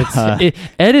 Gosh, Ed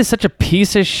is such a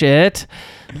piece of shit.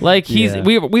 Like Yeah.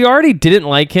 we already didn't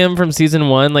like him from season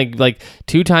 1, like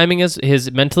two-timing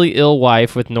his mentally ill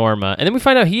wife with Norma, and then we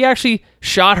find out he actually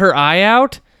shot her eye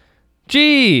out.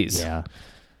 Jeez. Yeah.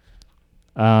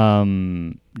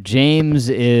 James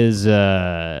is,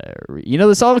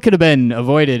 this all could have been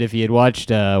avoided if he had watched,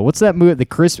 what's that movie? A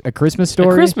Christmas Story?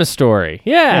 A Christmas Story.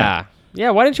 Yeah.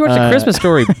 Yeah, why didn't you watch A Christmas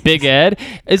Story, Big Ed?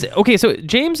 So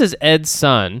James is Ed's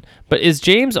son, but is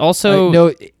James also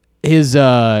no, his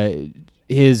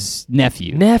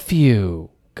nephew. nephew?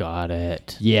 Got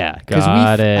it. Yeah.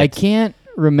 Got it. I can't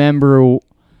remember,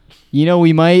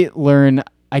 we might learn,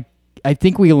 I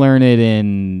think we learn it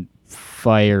in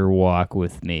Fire Walk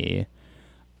with Me.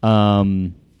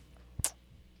 That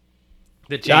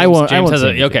I won't James has say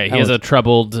a anything. he has a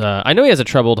troubled. I know he has a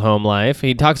troubled home life.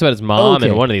 He talks about his mom in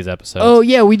Okay. one of these episodes. Oh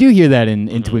yeah, we do hear that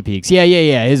in Twin Peaks. Yeah.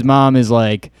 His mom is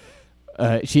like,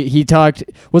 he talked.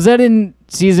 Was that in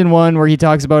season 1 where he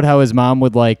talks about how his mom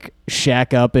would like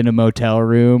shack up in a motel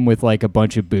room with like a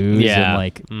bunch of booze Yeah. and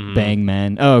like bang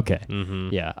men? Oh, okay.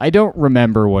 Yeah, I don't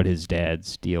remember what his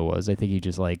dad's deal was. I think he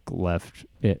just like left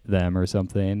them or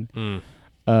something.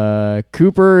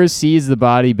 Cooper sees the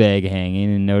body bag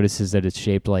hanging and notices that it's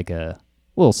shaped like a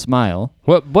little smile.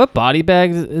 What body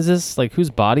bag is this? Like whose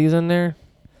body is in there?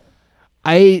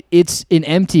 It's an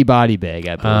empty body bag,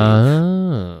 I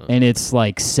believe. Oh. And it's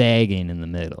like sagging in the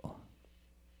middle.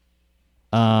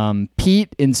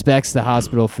 Pete inspects the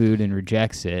hospital food and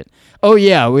rejects it. Oh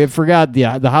yeah, we forgot the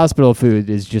hospital food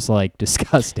is just like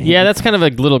disgusting. Yeah, that's kind of a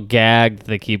little gag that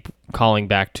they keep calling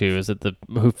back to. Is that the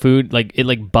food like it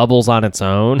like bubbles on its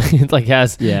own? It like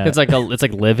has it's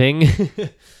like living.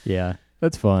 Yeah,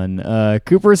 that's fun.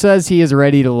 Cooper says he is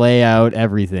ready to lay out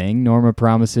everything. Norma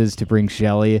promises to bring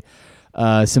Shelley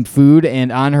some food,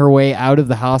 and on her way out of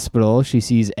the hospital, she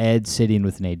sees Ed sitting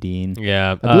with Nadine.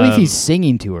 Yeah, I believe he's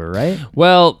singing to her, right?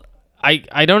 Well,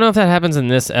 I don't know if that happens in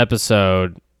this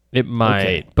episode. It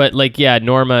might, but like, yeah,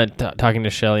 Norma talking to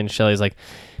Shelley, and Shelley's like,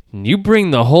 "You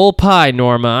bring the whole pie,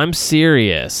 Norma. I'm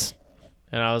serious."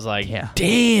 And I was like,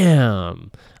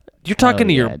 "Damn, you're talking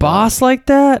to your boss like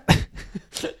that?"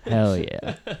 Hell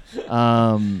yeah.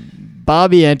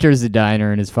 Bobby enters the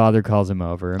diner, and his father calls him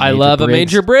over. I love a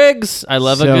Major Briggs. I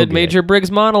love a good Major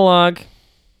Briggs monologue.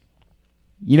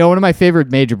 You know, one of my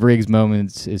favorite Major Briggs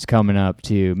moments is coming up,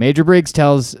 too. Major Briggs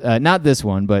tells, not this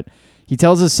one, but he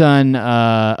tells his son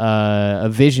a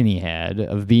vision he had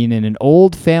of being in an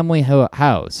old family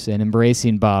house and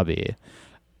embracing Bobby.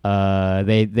 I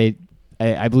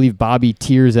believe Bobby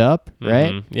tears up,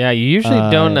 right? Mm-hmm. Yeah, you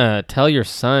usually don't tell your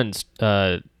sons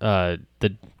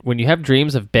when you have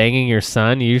dreams of banging your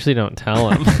son, you usually don't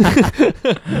tell him.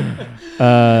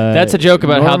 That's a joke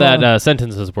about how that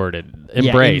sentence is worded. Embrace.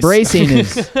 Yeah, embracing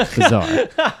is bizarre.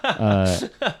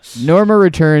 Norma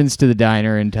returns to the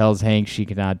diner and tells Hank she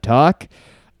cannot talk.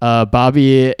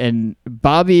 Bobby,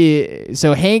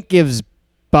 so Hank gives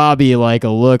Bobby like a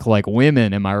look like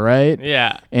women, am I right?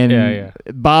 Yeah. And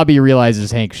Bobby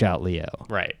realizes Hank shot Leo.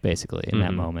 Right. Basically, in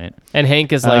that moment. And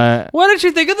Hank is like, what did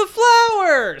you think of the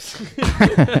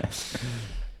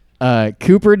flowers?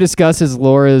 Cooper discusses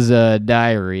Laura's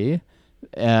diary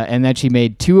and that she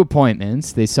made 2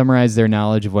 appointments. They summarize their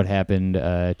knowledge of what happened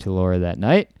to Laura that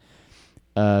night.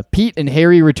 Pete and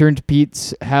Harry return to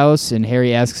Pete's house, and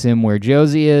Harry asks him where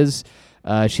Josie is.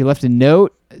 She left a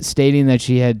note stating that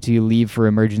she had to leave for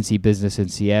emergency business in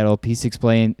Seattle. Pete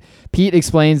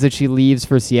explains that she leaves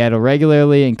for Seattle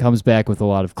regularly and comes back with a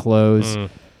lot of clothes.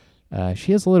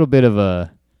 She has a little bit of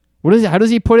a how does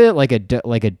he put it? Like a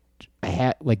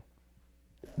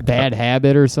bad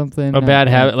habit or something. A bad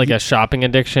habit, like a shopping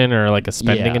addiction or like a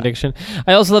spending addiction.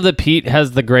 I also love that Pete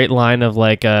has the great line of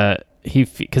like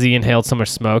because he inhaled so much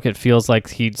smoke, it feels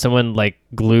like someone like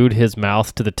glued his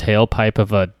mouth to the tailpipe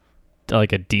of a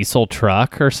diesel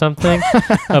truck or something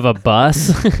of a bus.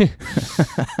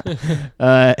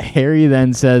 Harry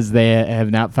then says they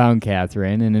have not found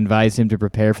Catherine and advise him to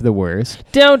prepare for the worst.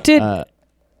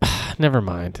 Never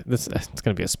mind. It's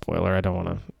going to be a spoiler. I don't want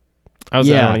to. I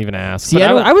don't even ask. See,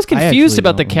 but I was confused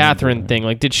about the Catherine thing.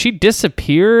 Like, did she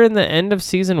disappear in the end of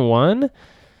season 1?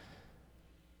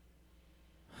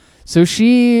 So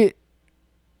she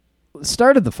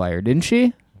started the fire, didn't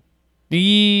she?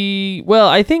 Well,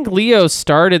 I think Leo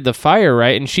started the fire,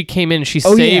 right? And she came in and she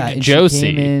saved Josie.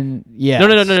 She came in, yeah.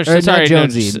 No. Sorry,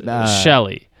 Josie.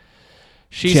 Shelley.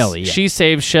 She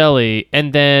saved Shelley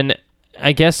and then,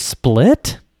 I guess,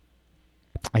 split?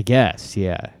 I guess,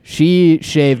 yeah. She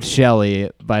shaved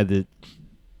Shelley by the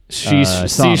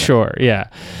seashore. Yeah.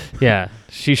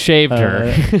 She shaved her.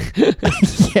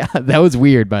 Yeah, that was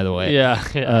weird, by the way. Yeah.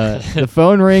 The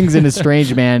phone rings and a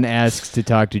strange man asks to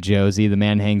talk to Josie. The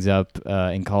man hangs up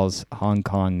and calls Hong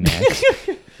Kong next.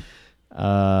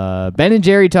 Ben and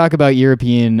Jerry talk about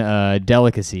European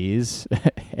delicacies,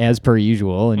 as per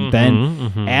usual, and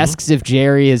Ben asks if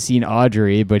Jerry has seen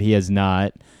Audrey, but he has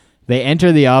not. They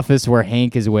enter the office where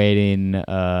Hank is waiting. They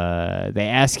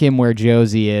ask him where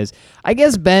Josie is. I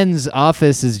guess Ben's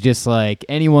office is just like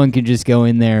anyone can just go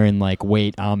in there and like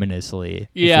wait ominously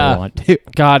if they want to.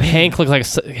 God, Hank looks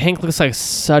like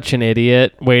such an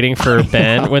idiot waiting for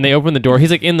Ben. When they open the door,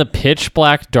 he's like in the pitch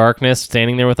black darkness,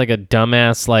 standing there with like a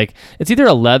dumbass like it's either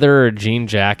a leather or a jean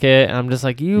jacket. And I'm just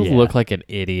like, you look like an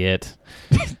idiot.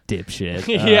 Dipshit.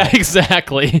 Yeah,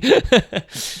 exactly.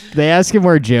 They ask him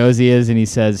where Josie is, and he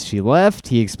says she left.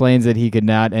 He explains that he could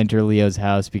not enter Leo's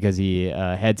house because he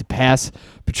had to pass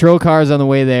patrol cars on the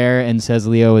way there, and says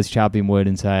Leo is chopping wood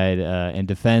inside, and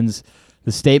defends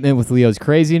the statement with Leo's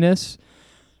craziness.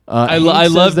 I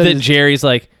love that Jerry's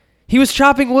like, he was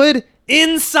chopping wood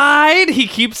inside. He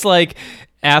keeps like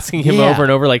asking him over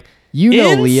and over, like, you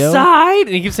know, Leo. Inside?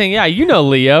 And he keeps saying, yeah, you know,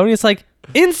 Leo. And he's like,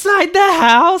 inside the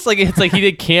house? Like, it's like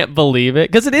he can't believe it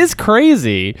because it is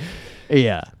crazy.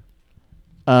 Yeah.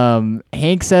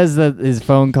 Hank says that his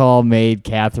phone call made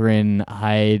Catherine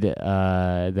hide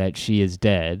that she is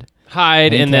dead.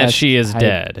 That she is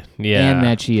dead. Yeah. And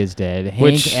that she is dead.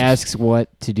 Hank asks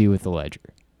what to do with the ledger.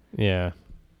 Yeah.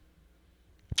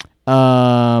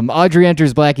 Audrey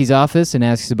enters Blackie's office and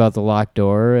asks about the locked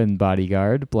door and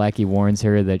bodyguard. Blackie warns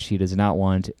her that she does not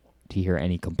want to hear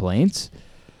any complaints.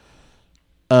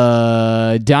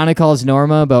 Donna calls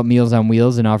Norma about Meals on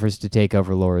Wheels and offers to take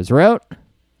over Laura's route.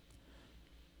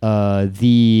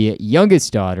 The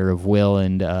youngest daughter of Will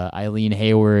and Eileen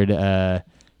Hayward,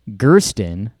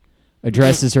 Gersten,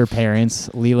 addresses her parents,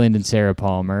 Leland and Sarah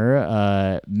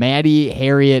Palmer, Maddie,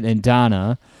 Harriet, and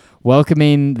Donna,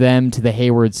 welcoming them to the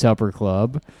Hayward Supper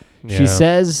Club. Yeah. She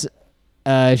says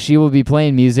she will be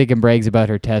playing music and brags about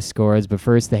her test scores, but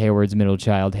first the Hayward's middle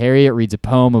child, Harriet, reads a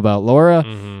poem about Laura.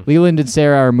 Leland and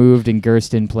Sarah are moved, and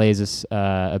Gersten plays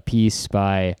a piece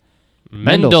by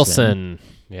Mendelssohn.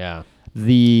 Yeah.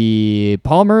 The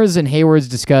Palmers and Haywards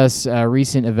discuss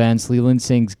recent events. Leland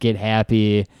sings Get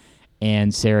Happy,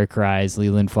 and Sarah cries.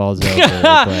 Leland falls over,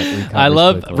 but recovers I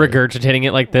love quickly. regurgitating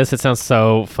it like this. It sounds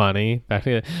so funny. Back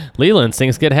to Leland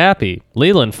sings Get Happy.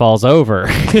 Leland falls over.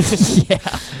 Yeah.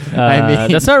 I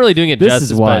mean, that's not really doing it this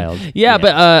justice. is wild. But Yeah,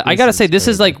 but I gotta say, this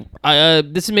is crazy.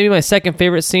 like this is maybe my second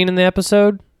favorite scene in the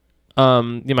episode.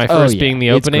 My first being the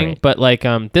it's opening, great. but like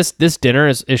this dinner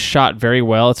is shot very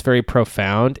well. It's very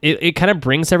profound. It kind of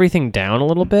brings everything down a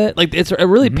little bit. Like it's a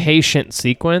really patient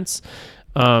sequence.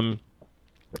 And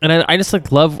I just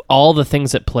like love all the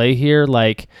things at play here.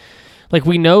 Like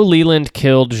we know Leland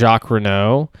killed Jacques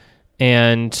Renault,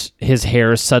 and his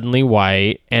hair is suddenly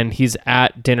white, and he's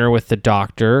at dinner with the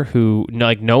doctor who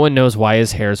no one knows why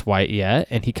his hair is white yet,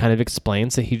 and he kind of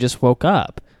explains that he just woke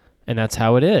up, and that's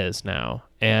how it is now.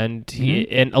 And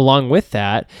and along with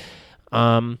that,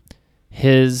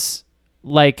 his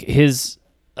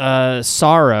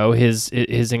sorrow,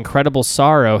 his incredible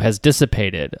sorrow has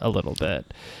dissipated a little bit.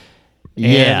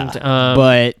 Yeah, And,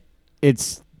 but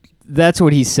that's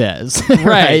what he says,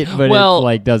 Right. But Well- it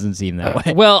like doesn't seem that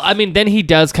way. Well, I mean, then he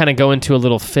does kind of go into a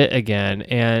little fit again,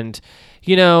 and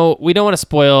we don't want to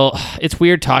spoil. It's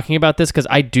weird talking about this because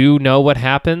I do know what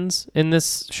happens in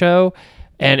this show,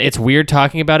 and it's weird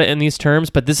talking about it in these terms.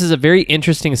 But this is a very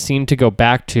interesting scene to go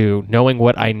back to, knowing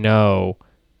what I know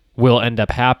will end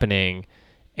up happening,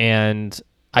 and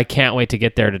I can't wait to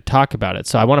get there to talk about it.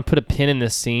 So I want to put a pin in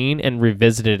this scene and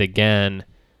revisit it again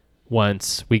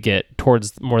once we get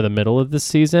towards more the middle of this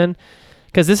season,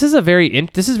 because this is very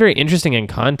interesting in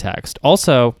context.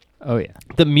 Also, Oh yeah,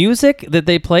 the music that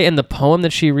they play and the poem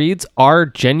that she reads are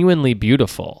genuinely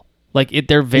beautiful.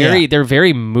 They're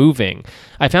very moving.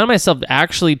 I found myself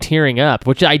actually tearing up,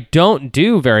 which I don't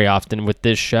do very often with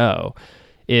this show,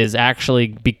 is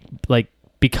actually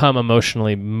become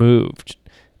emotionally moved.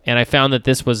 And I found that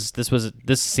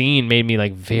this scene made me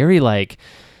very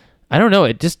I don't know,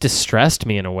 it just distressed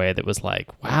me in a way that was like,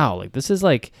 wow, this is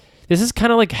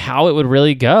kind of like how it would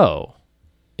really go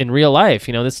in real life.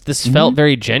 This felt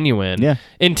very genuine. Yeah.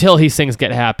 Until he sings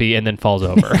Get Happy and then falls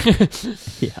over.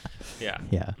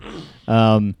 yeah.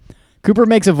 Cooper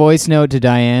makes a voice note to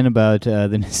Diane about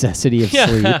the necessity of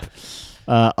sleep.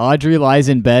 Audrey lies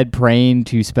in bed praying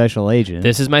to special agent.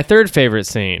 This is my third favorite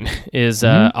scene, is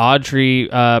Audrey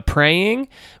praying,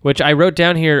 which I wrote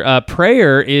down here.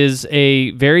 Prayer is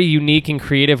a very unique and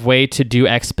creative way to do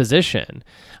exposition.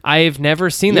 I've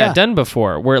never seen that done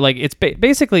before, where it's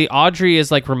basically Audrey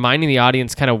is reminding the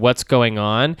audience kind of what's going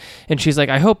on, and she's like,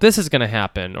 I hope this is going to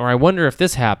happen, or I wonder if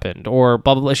this happened, or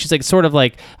blah, blah, blah. She's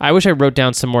I wish I wrote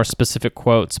down some more specific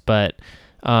quotes, but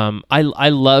I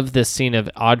love this scene of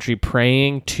Audrey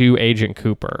praying to Agent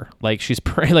Cooper. She's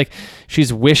praying,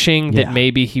 she's wishing that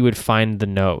maybe he would find the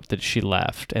note that she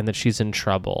left and that she's in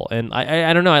trouble. And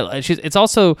I don't know. It's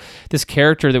also this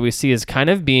character that we see as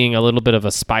kind of being a little bit of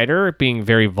a spider, being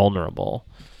very vulnerable.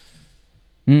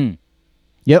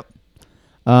 Yep.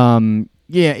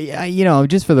 Yeah.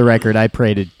 Just for the record, I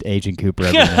pray to Agent Cooper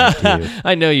every night too.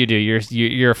 I know you do.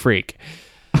 You're a freak.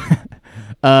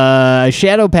 A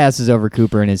shadow passes over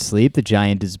Cooper in his sleep. The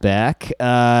giant is back.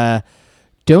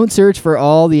 Don't search for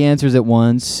all the answers at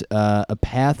once. A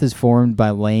path is formed by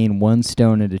laying one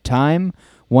stone at a time.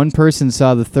 One person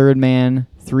saw the third man.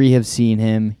 3 have seen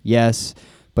him, yes,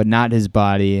 but not his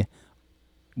body.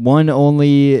 One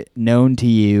only known to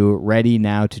you, ready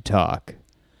now to talk.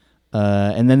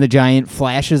 And then the giant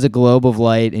flashes a globe of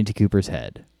light into Cooper's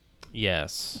head.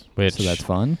 Yes. So that's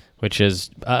fun. Which is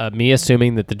me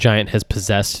assuming that the giant has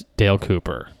possessed Dale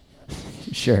Cooper.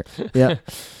 Sure. Yeah.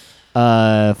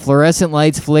 Fluorescent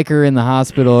lights flicker in the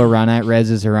hospital. Ronette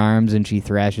raises her arms and she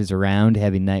thrashes around,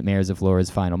 having nightmares of Laura's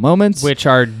final moments. Which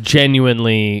are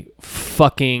genuinely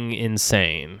fucking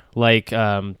insane. Like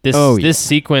this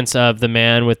sequence of the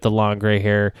man with the long gray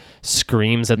hair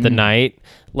screams at the night.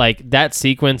 Like that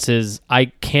sequence is, I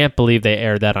can't believe they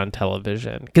aired that on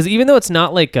television. Because even though it's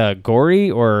not like gory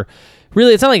or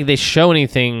really, it's not like they show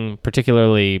anything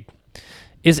particularly.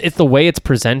 It's the way it's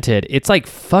presented. It's like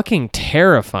fucking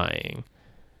terrifying.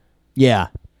 Yeah.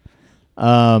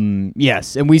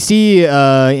 Yes, and we see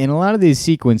in a lot of these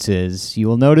sequences, you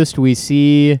will notice we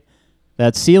see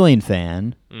that ceiling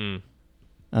fan.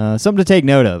 Something to take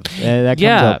note of. That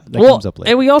comes up later.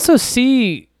 And we also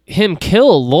see him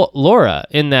kill Laura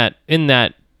in that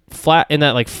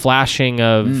like flashing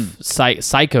of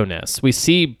psychoness. We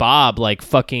see Bob like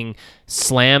fucking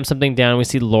slam something down. We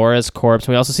see Laura's corpse.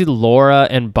 We also see Laura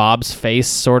and Bob's face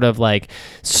sort of like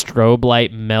strobe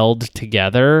light meld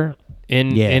together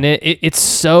in it. It's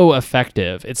so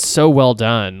effective. It's so well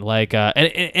done. Like and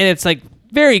it's like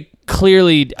very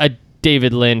clearly a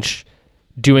David Lynch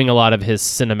doing a lot of his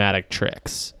cinematic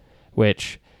tricks,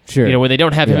 which when they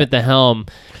don't have him at the helm,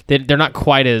 they're not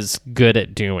quite as good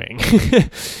at doing.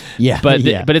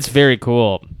 But it's very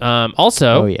cool.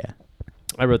 Also,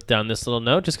 I wrote down this little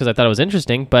note just because I thought it was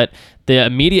interesting. But the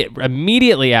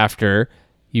immediately after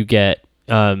you get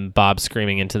Bob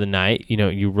screaming into the night,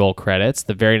 you roll credits.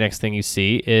 The very next thing you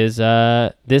see is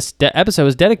this episode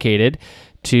is dedicated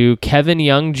to Kevin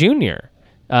Young Jr.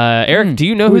 Eric, do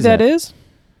you know who that is?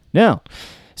 No.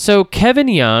 So Kevin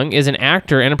Young is an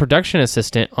actor and a production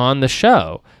assistant on the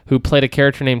show who played a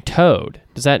character named Toad.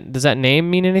 Does that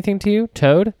name mean anything to you?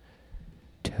 Toad,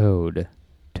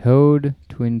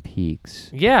 Twin Peaks.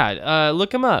 Yeah,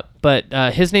 look him up. But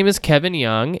his name is Kevin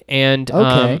Young, and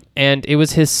it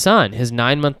was his son, his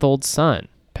 9-month-old son,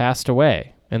 passed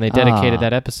away, and they dedicated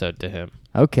that episode to him.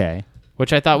 Okay.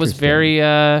 Which I thought was very.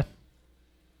 I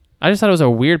just thought it was a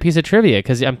weird piece of trivia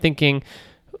because I'm thinking.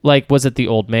 Like, was it the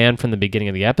old man from the beginning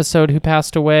of the episode who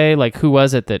passed away? Like, who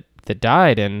was it that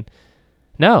died? And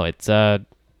no, it's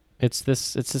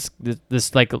this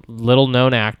like little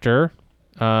known actor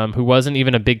who wasn't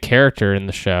even a big character in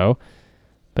the show.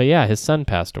 But yeah, his son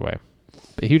passed away.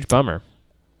 A huge bummer.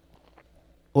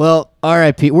 Well,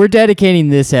 R.I.P. We're dedicating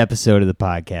this episode of the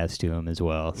podcast to him as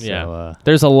well. So,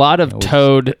 there's a lot of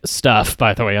Toad stuff,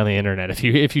 by the way, on the internet. If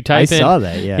you type I saw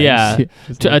that. Yeah. Yeah.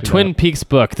 A Twin Peaks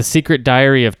book, The Secret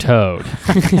Diary of Toad.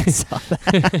 I saw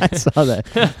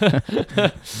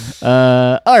that.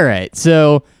 All right.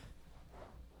 So,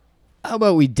 how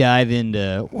about we dive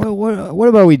into what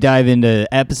about we dive into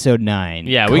episode 9?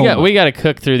 Yeah, we got to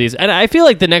cook through these, and I feel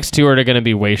like the next two are going to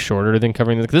be way shorter than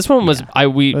covering this. This one was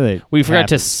we forgot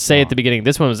to say at the beginning.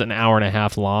 This one was an hour and a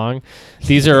half long.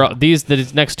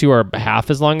 The next two are half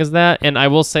as long as that, and I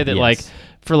will say that like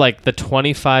for like the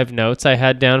 25 notes I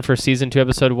had down for season 2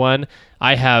 episode 1,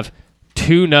 I have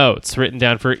 2 notes written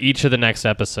down for each of the next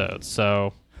episodes.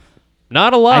 So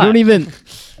not a lot. I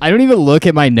don't even look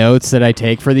at my notes that I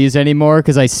take for these anymore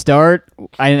because I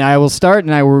will start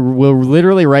and I will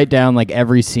literally write down like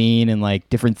every scene and like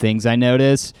different things I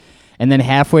notice. And then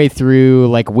halfway through,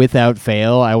 like without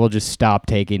fail, I will just stop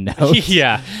taking notes.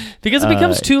 Yeah, because it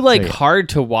becomes too hard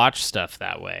to watch stuff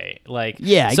that way. Like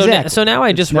exactly. So now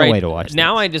I just write.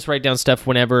 I just write down stuff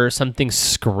whenever something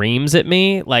screams at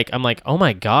me. Like I'm like, oh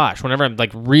my gosh! Whenever I'm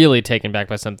like really taken back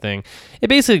by something, it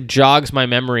basically jogs my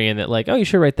memory and that like, oh, you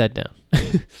should write that down.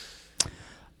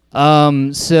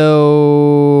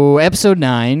 So episode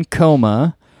 9,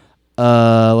 Coma.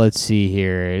 Let's see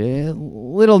here.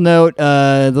 Little note,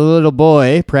 the little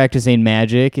boy practicing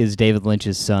magic is David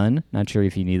Lynch's son. Not sure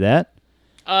if you knew that.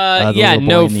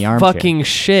 No fucking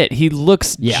shit. He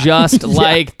looks just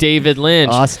like David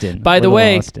Lynch. Austin. By the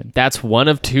way, that's one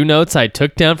of 2 notes I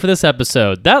took down for this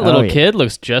episode. That little kid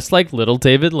looks just like little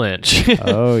David Lynch.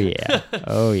 Oh,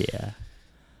 yeah.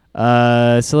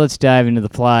 So let's dive into the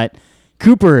plot.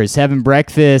 Cooper is having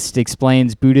breakfast,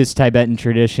 explains Buddhist Tibetan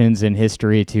traditions and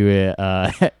history to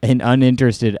an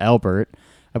uninterested Albert.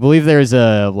 I believe there's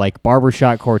a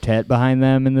barbershop quartet behind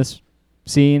them in this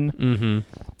scene. Mm-hmm.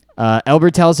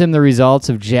 Albert tells him the results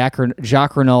of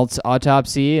Jacques Renault's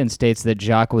autopsy and states that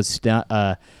Jacques was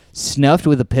snuffed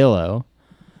with a pillow.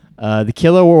 The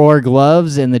killer wore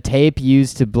gloves, and the tape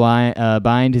used to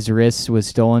bind his wrists was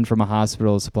stolen from a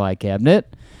hospital supply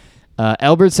cabinet.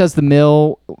 Albert says the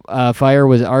mill fire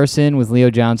was arson, with Leo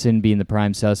Johnson being the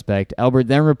prime suspect. Albert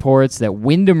then reports that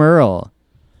Wyndham Earle,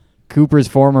 Cooper's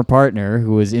former partner,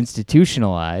 who was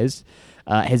institutionalized,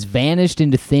 has vanished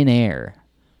into thin air.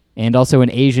 And also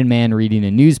an Asian man reading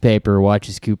a newspaper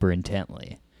watches Cooper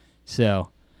intently. So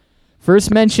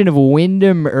First mention of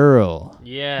Wyndham Earl.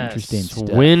 Yes. Interesting stuff.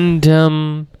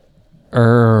 Wyndham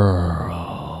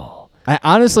Earl. I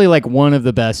honestly like one of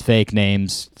the best fake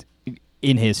names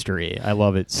in history. I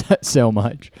love it so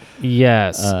much.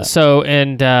 Yes.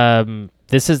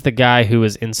 This is the guy who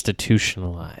was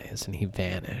institutionalized and he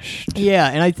vanished. Yeah,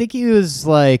 and I think he was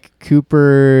like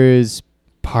Cooper's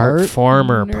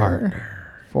Former partner.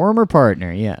 Former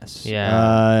partner, yes.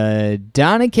 Yeah.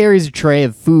 Donna carries a tray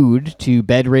of food to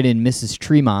bedridden Mrs.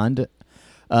 Tremond.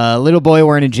 A little boy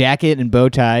wearing a jacket and bow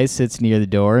tie sits near the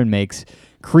door and makes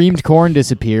creamed corn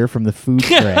disappear from the food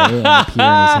tray and appear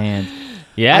in his hand.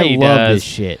 Yeah, I he love does. this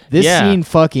shit. This Yeah. scene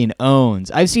fucking owns.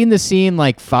 I've seen the scene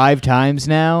like 5 times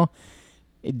now.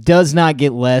 It does not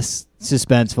get less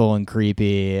suspenseful and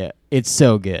creepy. It's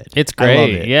so good. It's I love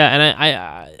great. it. Yeah, and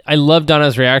I love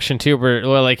Donna's reaction too, where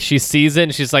like she sees it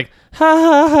and she's like, ha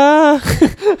ha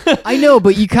ha. I know,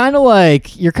 but you're kind of like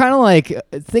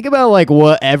think about like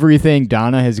what everything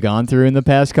Donna has gone through in the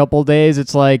past couple days.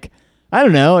 It's like, I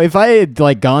don't know, if I had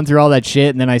like gone through all that shit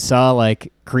and then I saw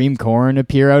like cream corn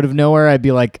appear out of nowhere, I'd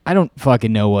be like, I don't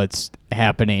fucking know what's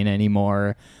happening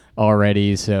anymore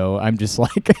already. So I'm just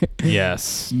like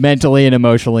Yes. mentally and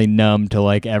emotionally numb to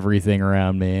like everything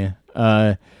around me.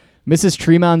 Mrs.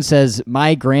 Tremond says,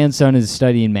 my grandson is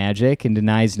studying magic and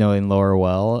denies knowing Laura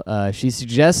well. She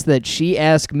suggests that she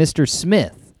ask Mr.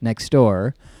 Smith next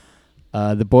door.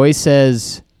 The boy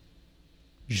says,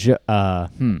 I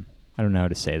don't know how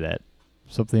to say that.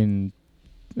 Something,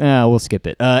 we'll skip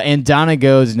it. And Donna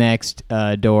goes next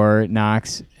door,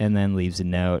 knocks, and then leaves a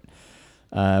note.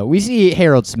 We see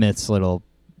Harold Smith's little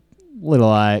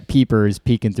eye peepers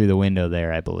peeking through the window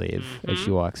there, I believe, as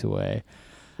she walks away.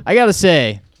 I gotta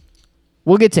say,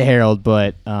 we'll get to Harold,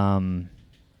 but one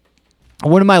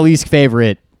of my least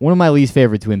favorite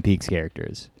Twin Peaks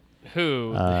characters.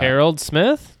 Who? Harold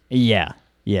Smith? Yeah.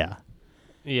 Yeah.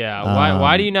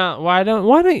 Why do you not? Why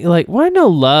no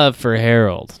love for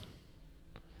Harold?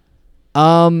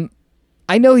 I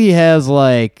know he has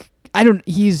like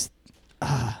he's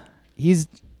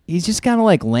just kind of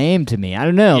like lame to me. I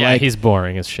don't know. Yeah, like, he's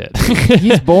boring as shit.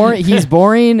 he's boring. He's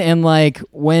boring, and like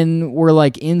when we're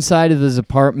like inside of his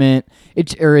apartment,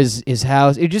 or his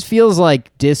house, it just feels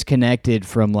like disconnected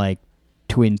from like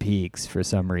Twin Peaks for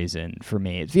some reason. For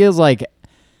me, it feels like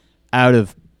out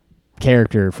of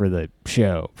character for the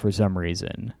show for some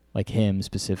reason, like him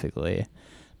specifically.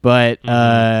 But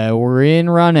we're in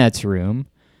Ronette's room.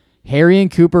 Harry and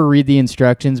Cooper read the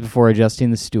instructions before adjusting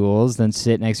the stools, then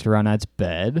sit next to Ronette's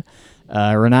bed.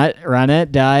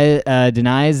 Ronette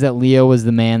denies that Leo was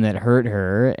the man that hurt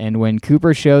her, and when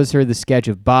Cooper shows her the sketch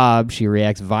of Bob, she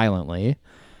reacts violently.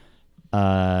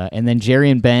 And then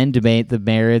Jerry and Ben debate the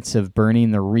merits of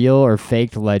burning the real or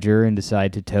faked ledger and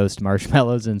decide to toast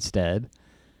marshmallows instead.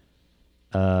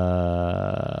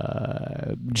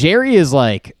 Jerry is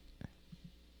like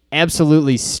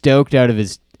absolutely stoked out of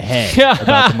his head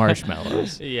about the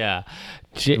marshmallows. Yeah.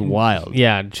 Wild.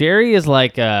 Yeah, Jerry is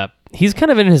like he's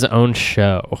kind of in his own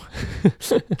show.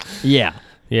 Yeah.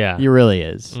 Yeah. He really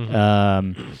is.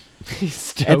 He's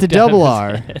stoked At the out Double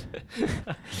of his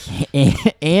R,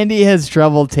 head. Andy has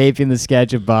trouble taping the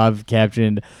sketch of Bob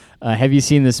captioned, have you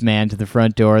seen this man, to the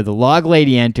front door. The log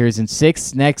lady enters and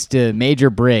sits next to Major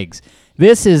Briggs.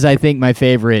 This is, I think, my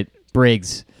favorite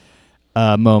Briggs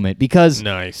moment because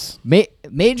Nice.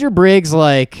 Major Briggs,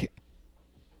 like,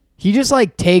 he just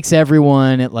like takes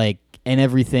everyone at like and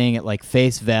everything at like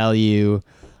face value.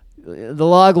 The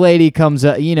log lady comes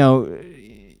up, you know,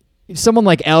 someone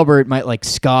like Albert might like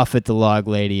scoff at the log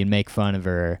lady and make fun of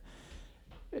her.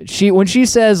 When she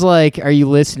says like, "Are you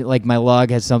listening?" Like, my log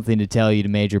has something to tell you to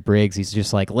Major Briggs. He's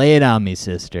just like, "Lay it on me,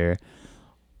 sister."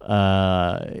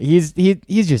 He's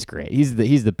just great. He's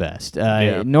the best.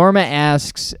 Yeah. Norma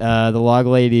asks the log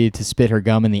lady to spit her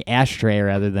gum in the ashtray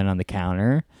rather than on the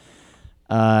counter.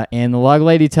 And the log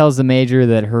lady tells the major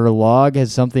that her log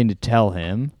has something to tell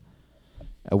him,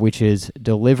 which is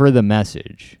deliver the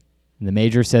message. And the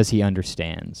major says he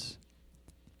understands.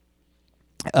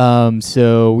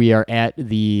 So we are at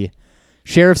the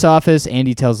sheriff's office.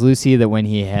 Andy tells Lucy that when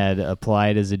he had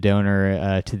applied as a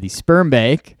donor to the sperm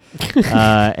bank,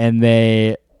 and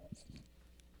they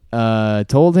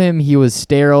told him he was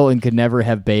sterile and could never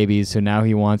have babies, so now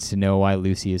he wants to know why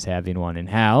Lucy is having one and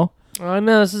how. Oh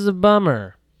no, this is a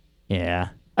bummer. Yeah,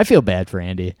 I feel bad for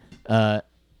Andy.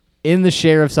 In the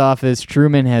sheriff's office,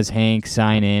 Truman has Hank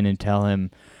sign in and tell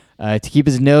him to keep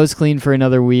his nose clean for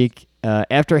another week.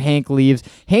 After Hank leaves,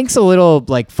 Hank's a little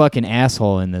like fucking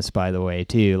asshole in this, by the way,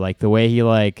 too. Like the way he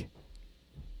like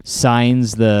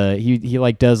signs he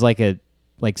like does like a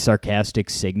like sarcastic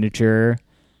signature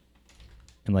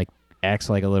and like acts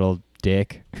like a little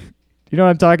dick. You know what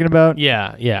I'm talking about?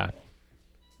 Yeah. Yeah,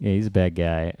 he's a bad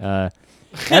guy.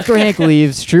 After Hank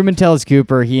leaves, Truman tells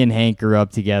Cooper he and Hank grew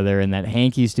up together and that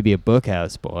Hank used to be a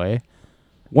bookhouse boy.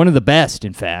 One of the best,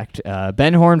 in fact.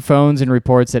 Ben Horn phones and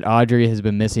reports that Audrey has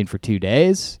been missing for 2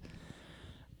 days.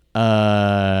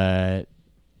 It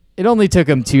only took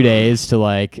him 2 days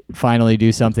to finally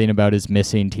do something about his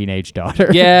missing teenage daughter.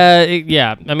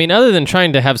 Yeah. I mean, other than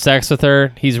trying to have sex with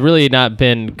her, he's really not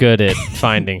been good at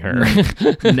finding her.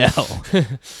 No.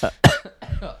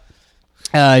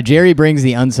 Jerry brings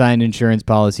the unsigned insurance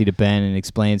policy to Ben and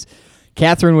explains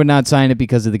Catherine would not sign it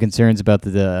because of the concerns about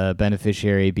the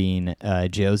beneficiary being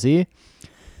Josie.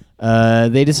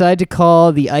 They decide to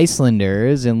call the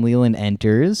Icelanders, and Leland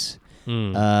enters.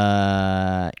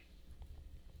 Elnar.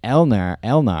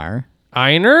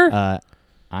 Einer?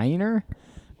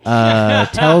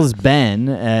 Tells Ben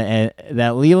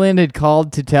that Leland had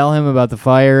called to tell him about the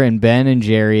fire, and Ben and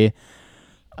Jerry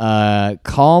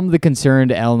calm the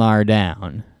concerned Elnar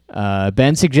down.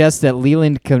 Ben suggests that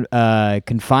Leland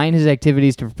confine his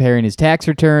activities to preparing his tax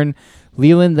return.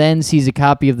 Leland then sees a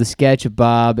copy of the sketch of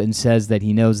Bob and says that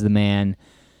he knows the man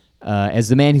as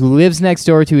the man who lives next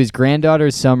door to his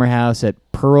granddaughter's summer house at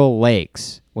Pearl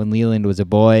Lakes when Leland was a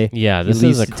boy. Yeah, this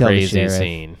is a crazy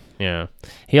scene. Yeah.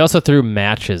 He also threw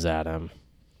matches at him.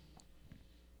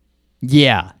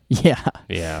 Yeah.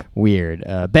 Weird.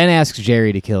 Ben asks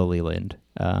Jerry to kill Leland.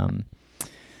 At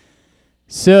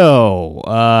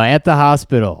the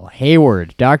hospital,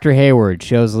 Dr. Hayward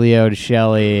shows Leo to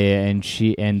Shelley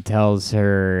and tells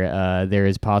her there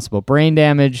is possible brain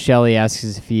damage. Shelley asks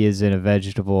if he is in a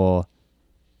vegetable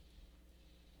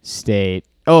state.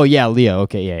 Oh, yeah, Leo.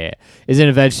 Okay, yeah. Is in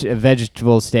a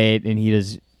vegetable state, and he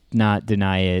does not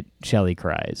deny it. Shelley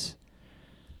cries.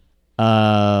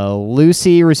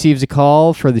 Lucy receives a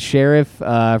call for the sheriff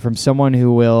from someone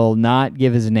who will not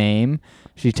give his name.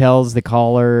 She tells the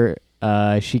caller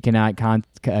she cannot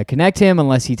connect him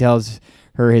unless he tells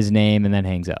her his name, and then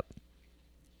hangs up.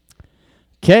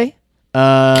 Okay.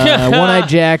 One-Eyed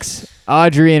Jack's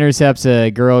Audrey intercepts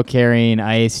a girl carrying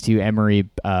ice to Emery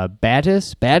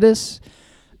Battis,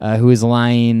 who is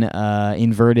lying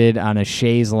inverted on a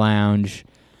chaise lounge.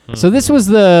 So this was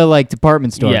the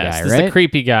department store guy, right? Yes, this is the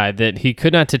creepy guy that he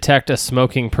could not detect a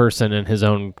smoking person in his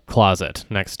own closet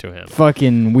next to him.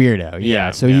 Fucking weirdo.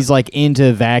 Yeah. So he's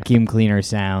into vacuum cleaner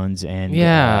sounds and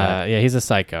he's a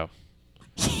psycho.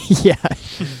 Yeah.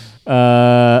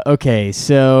 Okay,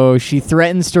 so she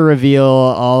threatens to reveal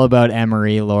all about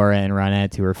Emery, Laura, and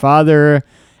Ronette to her father.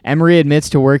 Emery admits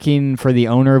to working for the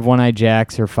owner of One-Eyed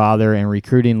Jack's, her father, and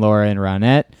recruiting Laura and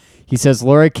Ronette. He says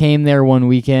Laura came there one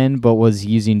weekend but was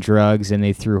using drugs and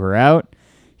they threw her out.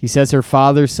 He says her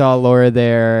father saw Laura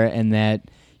there and that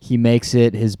he makes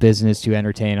it his business to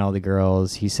entertain all the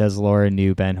girls. He says Laura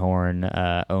knew Ben Horn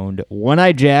owned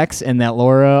One-Eyed Jack's and that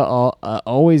Laura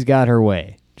always got her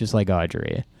way, just like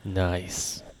Audrey.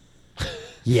 Nice.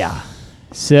 Yeah.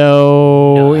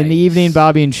 So in the evening,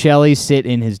 Bobby and Shelley sit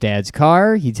in his dad's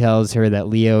car. He tells her that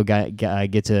Leo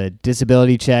gets a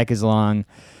disability check as long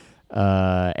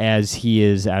as he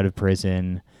is out of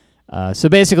prison. So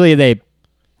basically, they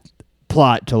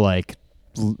plot to scam,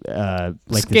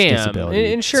 this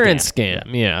disability insurance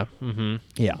scam. Yeah. Mm-hmm.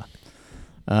 Yeah.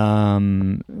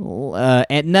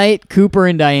 At night, Cooper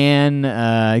and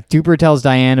Diane. Cooper tells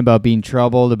Diane about being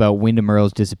troubled about Wyndham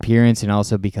Earle's disappearance, and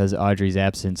also because Audrey's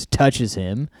absence touches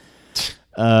him.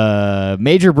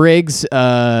 Major Briggs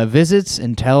visits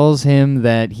and tells him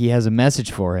that he has a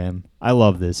message for him. I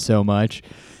love this so much.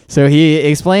 So he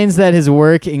explains that his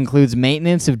work includes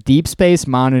maintenance of deep space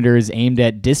monitors aimed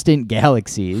at distant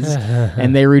galaxies,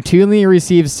 and they routinely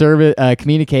receive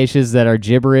communications that are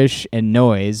gibberish and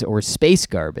noise or space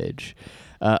garbage.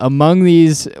 Among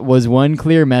these was one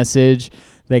clear message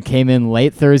that came in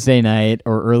late Thursday night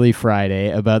or early Friday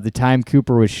about the time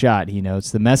Cooper was shot, he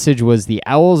notes. The message was, "The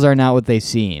owls are not what they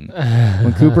seem."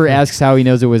 When Cooper asks how he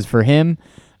knows it was for him,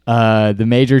 the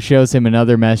Major shows him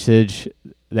another message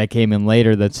that came in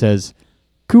later that says,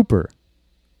 "Cooper.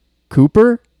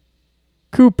 Cooper?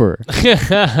 Cooper."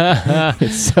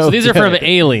 It's so these good. are from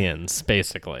Aliens,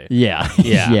 basically. Yeah.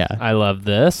 Yeah. I love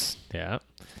this. Yeah.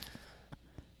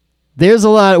 There's a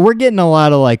lot. We're getting a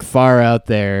lot of far out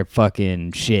there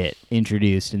fucking shit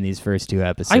introduced in these first two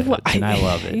episodes, and I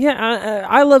love it. Yeah,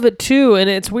 I love it too, and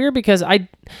it's weird because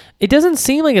it doesn't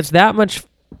seem like it's that much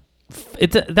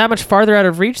farther out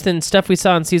of reach than stuff we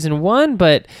saw in season 1,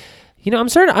 but.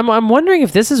 I'm wondering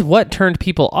if this is what turned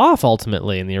people off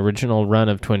ultimately in the original run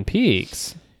of Twin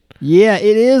Peaks. Yeah,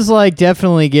 it is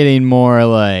definitely getting more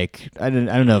I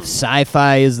don't know if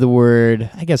sci-fi is the word.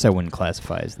 I guess I wouldn't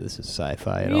classify this as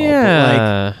sci-fi at all.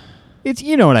 Yeah. It's,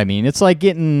 you know what I mean. It's like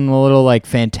getting a little like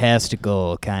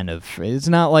fantastical kind of. It's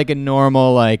not like a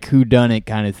normal like whodunit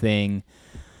kind of thing.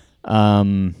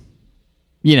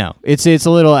 You know, it's a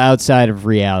little outside of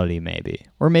reality, maybe,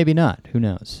 or maybe not. Who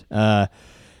knows?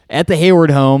 At the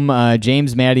Hayward home,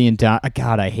 James, Maddie, and Donna.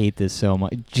 God, I hate this so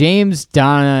much. James,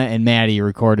 Donna, and Maddie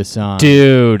record a song.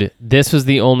 Dude, this was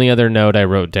the only other note I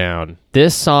wrote down.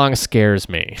 This song scares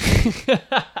me.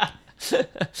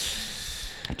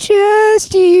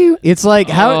 Just you. It's like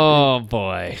how. Oh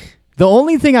boy. The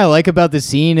only thing I like about the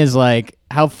scene is like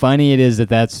how funny it is that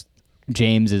that's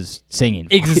James is singing.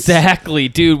 Exactly,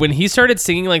 dude. When he started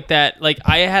singing like that, like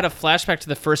I had a flashback to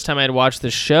the first time I had watched the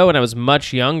show, and I was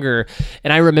much younger,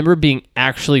 and I remember being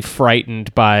actually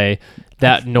frightened by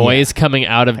that noise coming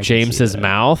out of James's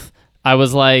mouth. I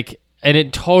was like, and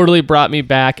it totally brought me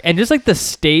back. And just like the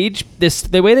stage,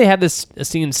 the way they had this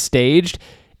scene staged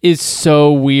is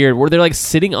so weird, where they're like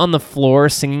sitting on the floor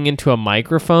singing into a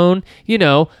microphone, you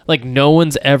know, like no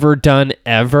one's ever done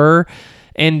ever.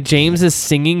 And James is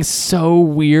singing so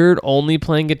weird, only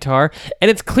playing guitar.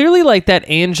 And it's clearly like that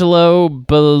Angelo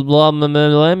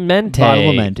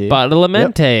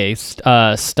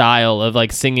Badalamenti style of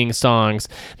like singing songs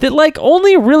that like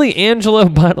only really Angelo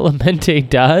Badalamenti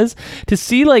does. To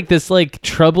see like this like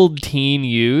troubled teen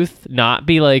youth not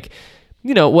be like,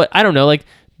 you know, what, I don't know, like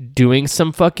doing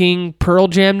some fucking Pearl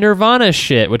Jam Nirvana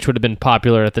shit, which would have been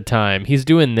popular at the time. He's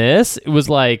doing this. It was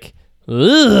like,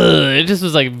 ugh, it just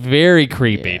was like very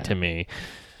creepy to me.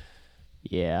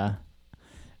 Yeah.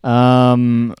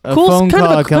 Cool,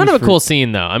 kind of a cool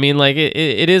scene though. I mean, like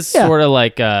it is sort of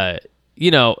like you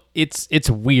know,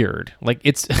 it's weird. Like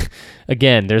it's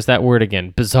again, there's that word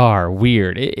again, bizarre,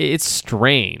 weird. It's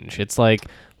strange. It's like,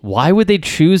 why would they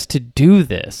choose to do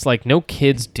this? Like no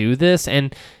kids do this,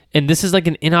 and this is like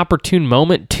an inopportune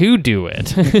moment to do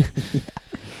it.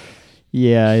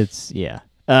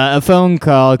 A phone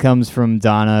call comes from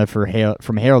Donna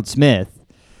from Harold Smith.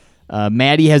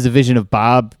 Maddie has a vision of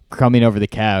Bob coming over the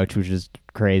couch, which is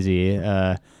crazy,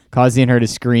 causing her to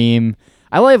scream.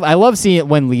 I love seeing it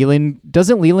when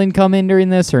doesn't Leland come in during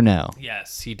this or no?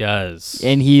 Yes, he does.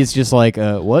 And he's just like,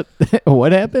 what?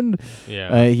 What happened?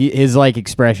 Yeah. His like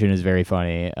expression is very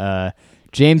funny.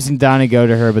 James and Donna go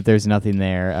to her, but there's nothing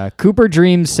there. Cooper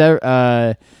dreams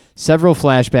several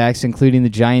flashbacks, including the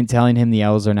giant telling him the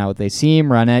owls are not what they seem,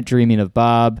 Ronette dreaming of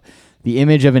Bob, the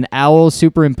image of an owl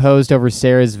superimposed over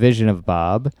Sarah's vision of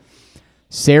Bob,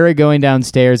 Sarah going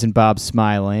downstairs and Bob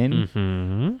smiling.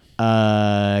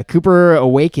 Mm-hmm. Cooper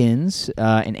awakens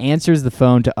and answers the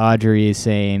phone to Audrey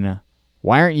saying,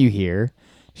 "Why aren't you here?"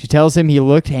 She tells him he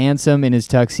looked handsome in his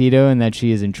tuxedo and that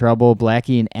she is in trouble.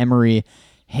 Blackie and Emery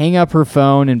hang up her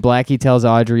phone, and Blackie tells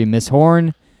Audrey, "Miss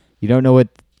Horn, you don't know what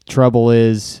trouble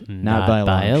is, not by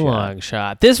a long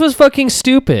shot." This was fucking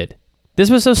stupid. This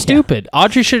was so stupid.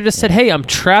 Audrey should have just said, "Hey, I'm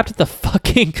trapped at the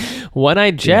fucking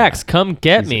One-Eyed Jacks. Come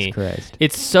get me." Christ.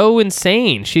 It's so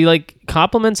insane. She like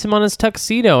compliments him on his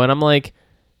tuxedo, and I'm like,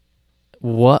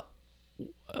 what?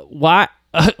 Why?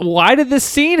 Why did this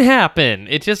scene happen?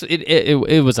 It just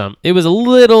it was a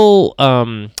little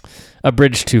a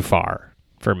bridge too far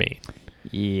for me.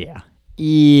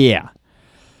 Yeah.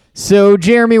 So,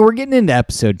 Jeremy, we're getting into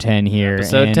episode 10 here.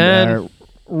 Episode 10.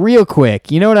 Real quick,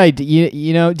 you know what do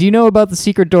you know about the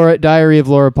Secret Diary of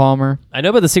Laura Palmer? I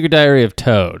know about the Secret Diary of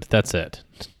Toad. That's it.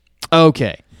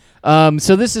 Okay.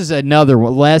 So this is another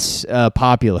less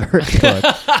popular book,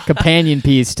 companion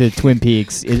piece to Twin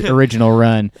Peaks' original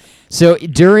run. So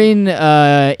during,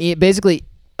 basically,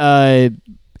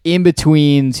 in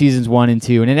between seasons 1 and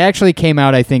 2, and it actually came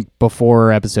out, I think,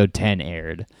 before episode 10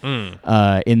 aired,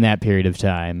 in that period of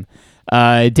time.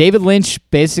 David Lynch,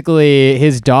 basically,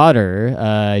 his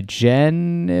daughter,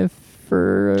 Jennifer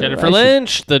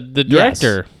Lynch, the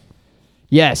director.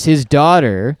 Yes, his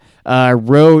daughter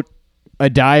wrote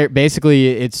a diary. Basically,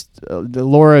 it's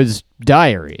Laura's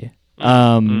diary.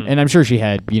 And I'm sure she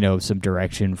had, some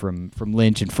direction from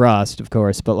Lynch and Frost, of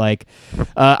course. But like,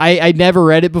 I'd never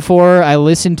read it before. I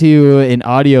listened to an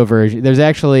audio version. There's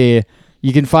actually,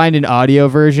 you can find an audio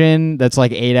version that's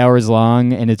like 8 hours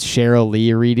long, and it's Cheryl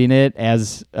Lee reading it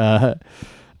as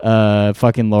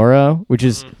fucking Laura, which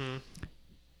is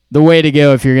the way to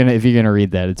go if you're gonna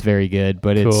read that. It's very good,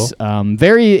 but cool.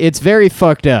 It's very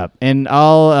fucked up. And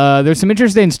there's some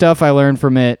interesting stuff I learned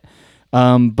from it,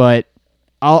 but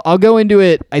I'll go into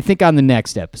it, I think, on the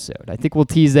next episode. I think we'll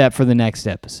tease that for the next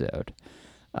episode.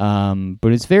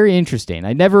 But it's very interesting.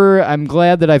 I'm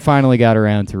glad that I finally got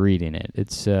around to reading it.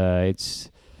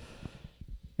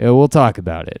 We'll talk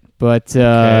about it. But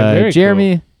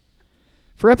Jeremy, cool.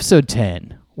 for episode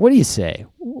 10, what do you say?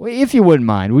 if you wouldn't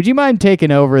mind, would you mind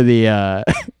taking over the?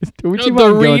 Would you The mind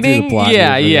going through reading? the plot?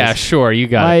 Yeah, here for yeah, this? sure. You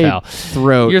got My it, pal.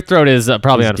 throat. Your throat is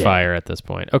probably is on dead. fire at this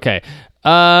point. Okay.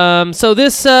 So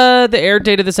this the air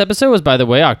date of this episode was, by the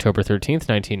way, October 13th,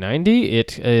 1990.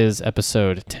 It is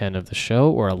episode 10 of the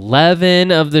show, or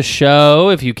 11 of the show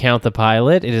if you count the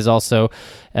pilot. It is also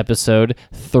episode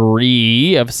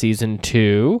 3 of season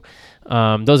 2.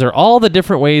 Those are all the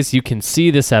different ways you can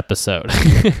see this episode.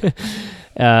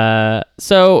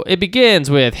 So it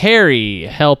begins with Harry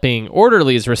helping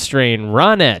orderlies restrain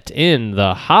Ronette in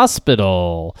the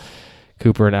hospital.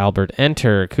 Cooper and Albert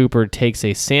enter. Cooper takes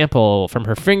a sample from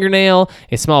her fingernail,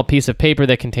 a small piece of paper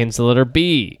that contains the letter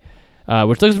B,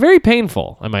 which looks very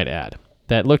painful, I might add.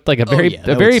 That looked like a very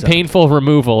that would suck. painful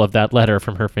removal of that letter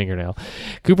from her fingernail.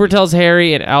 Cooper tells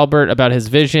Harry and Albert about his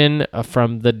vision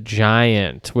from the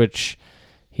giant, which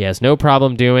he has no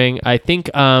problem doing. I think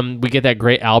we get that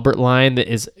great Albert line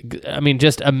that is, I mean,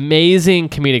 just amazing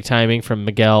comedic timing from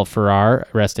Miguel Ferrer,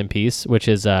 rest in peace, which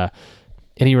is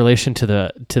any relation to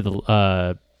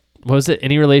the what was it?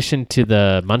 Any relation to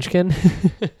the Munchkin?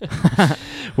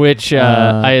 Which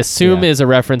I assume is a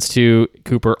reference to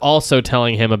Cooper also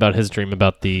telling him about his dream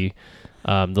about the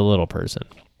little person.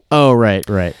 Oh, right.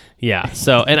 Yeah.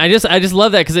 So, and I just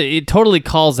love that because it totally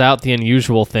calls out the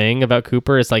unusual thing about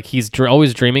Cooper. It's like he's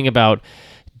always dreaming about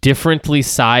differently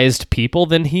sized people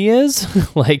than he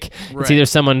is. Like it's either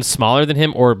someone smaller than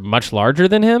him or much larger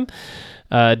than him.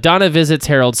 Donna visits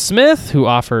Harold Smith, who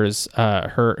offers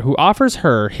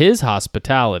her his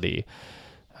hospitality.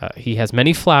 He has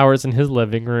many flowers in his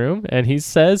living room, and he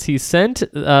says he sent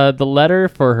the letter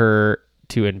for her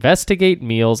to investigate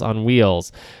Meals on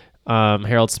Wheels.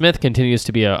 Harold Smith continues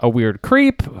to be a weird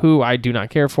creep who I do not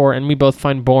care for, and we both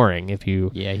find boring.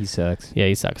 Yeah, he sucks. Yeah,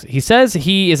 he sucks. He says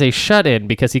he is a shut-in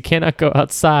because he cannot go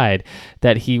outside,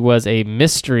 that he was a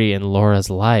mystery in Laura's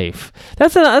life.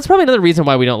 That's probably another reason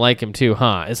why we don't like him too,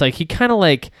 huh? It's like he kind of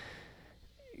like,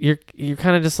 you're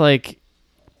kind of just like,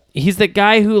 he's the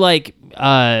guy who like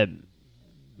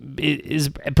is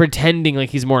pretending like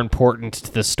he's more important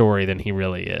to the story than he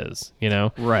really is, you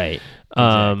know? Right.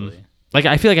 Exactly. Like,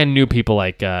 I feel like I knew people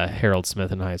like Harold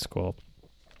Smith in high school.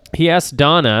 He asks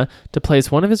Donna to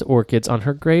place one of his orchids on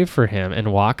her grave for him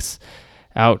and walks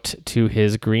out to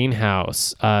his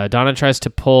greenhouse. Donna tries to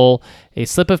pull a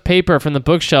slip of paper from the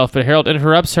bookshelf, but Harold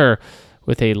interrupts her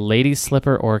with a lady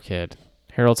slipper orchid.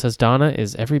 Harold says Donna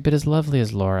is every bit as lovely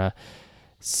as Laura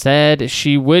said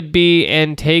she would be,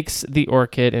 and takes the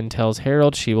orchid and tells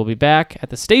Harold she will be back at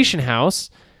the station house.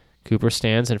 Cooper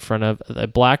stands in front of a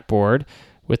blackboard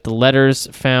with the letters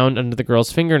found under the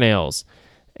girl's fingernails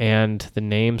and the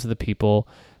names of the people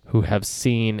who have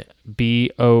seen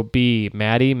B.O.B.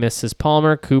 Maddie, Mrs.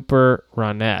 Palmer, Cooper,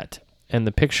 Ronette, and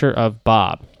the picture of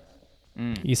Bob.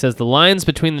 He says the lines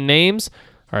between the names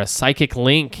are a psychic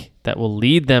link that will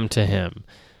lead them to him.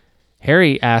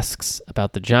 Harry asks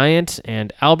about the giant,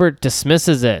 and Albert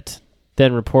dismisses it,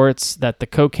 then reports that the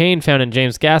cocaine found in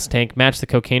James' gas tank matched the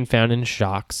cocaine found in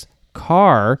Jacques'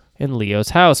 car in Leo's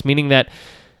house, meaning that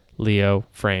Leo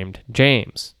framed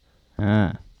James.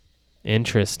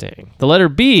 Interesting. The letter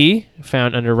B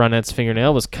found under Ronette's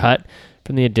fingernail was cut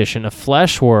from the edition of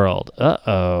Flesh World.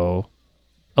 Uh-oh.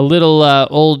 A little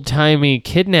old-timey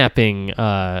kidnapping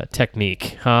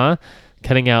technique, huh?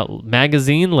 Cutting out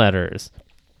magazine letters.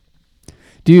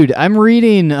 Dude, I'm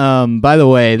reading. By the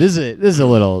way, this is a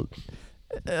little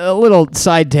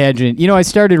side tangent. You know, I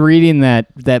started reading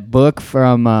that book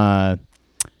from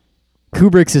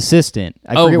Kubrick's assistant.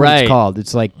 I forget what it's called.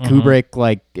 It's like Kubrick,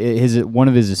 like one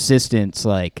of his assistants,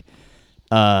 like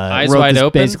Eyes wrote Wide this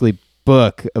Open? basically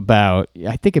book about.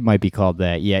 I think it might be called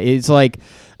that. Yeah, it's like,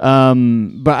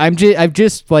 but I've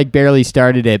just like barely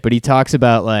started it. But he talks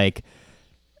about like.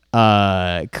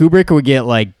 Kubrick would get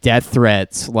like death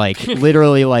threats, like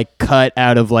literally like cut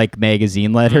out of like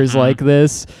magazine letters like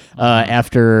this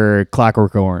after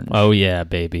Clockwork Orange. Oh yeah,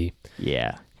 baby.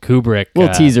 Yeah, Kubrick.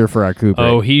 little teaser for our Kubrick.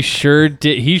 Oh, he sure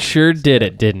did. He sure did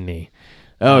it, didn't he?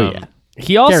 Yeah.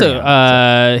 He also,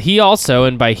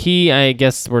 and by he, I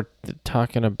guess we're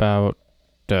talking about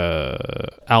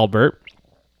Albert.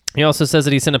 He also says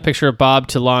that he sent a picture of Bob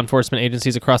to law enforcement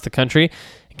agencies across the country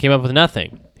and came up with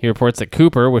nothing. He reports that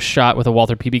Cooper was shot with a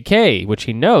Walther PPK, which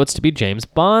he notes to be James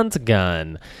Bond's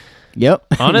gun. Yep.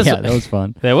 Honestly, yeah, that was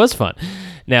fun. That was fun.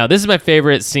 Now, this is my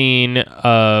favorite scene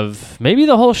of maybe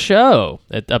the whole show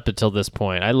up until this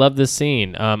point. I love this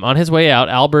scene. On his way out,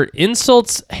 Albert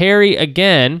insults Harry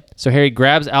again, So Harry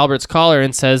grabs Albert's collar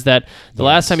and says that the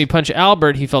last time he punched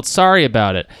Albert, he felt sorry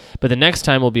about it, but the next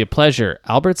time will be a pleasure.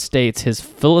 Albert states his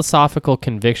philosophical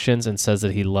convictions and says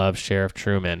that he loves Sheriff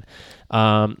Truman.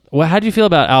 How do you feel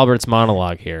about Albert's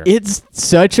monologue here? It's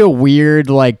such a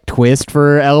weird like twist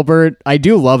for Albert. I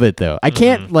do love it though. I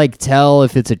can't like tell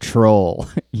if it's a troll.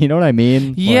 You know what I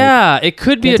mean? Yeah, it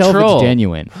could be a tell troll. if it's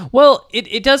genuine. Well,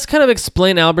 it does kind of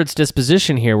explain Albert's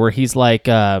disposition here, where he's like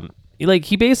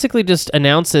he basically just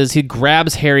announces, he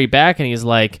grabs Harry back and he's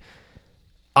like,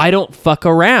 I don't fuck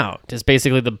around, is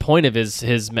basically the point of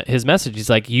his message. He's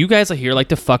like, you guys here like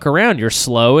to fuck around. You're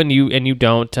slow and you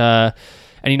don't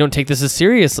take this as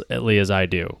seriously as I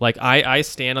do. Like I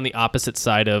stand on the opposite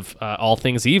side of all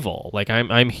things evil. Like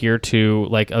I'm here to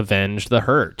like avenge the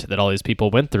hurt that all these people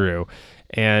went through.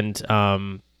 And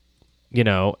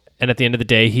and at the end of the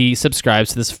day, he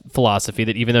subscribes to this philosophy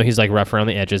that even though he's like rough around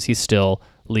the edges, he still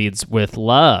leads with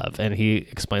love. And he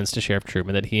explains to Sheriff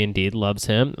Truman that he indeed loves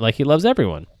him like he loves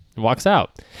everyone. And walks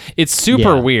out. It's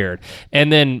super weird.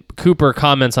 And then Cooper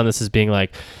comments on this as being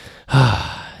like,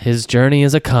 his journey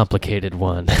is a complicated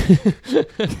one.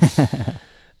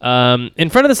 In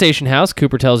front of the station house,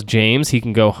 Cooper tells James he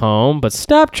can go home, but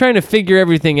stop trying to figure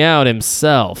everything out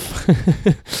himself.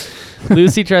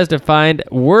 Lucy tries to find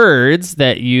words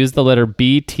that use the letter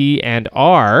B, T, and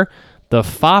R. The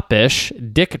foppish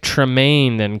Dick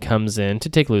Tremaine then comes in to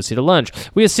take Lucy to lunch.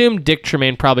 We assume Dick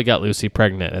Tremaine probably got Lucy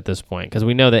pregnant at this point because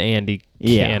we know that Andy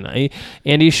can.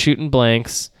 Andy's shooting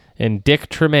blanks, and Dick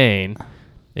Tremaine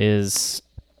is,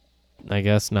 I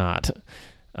guess, not.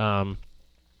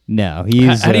 No,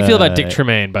 he's. How do you feel about Dick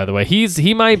Tremaine? By the way,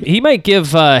 he might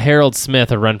give Harold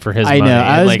Smith a run for his money. I know.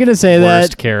 I was gonna say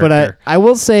that, but I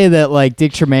will say that like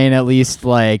Dick Tremaine at least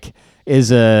like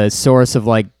is a source of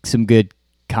like some good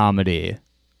comedy.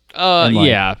 And,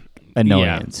 like,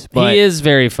 annoyance. Yeah. But he is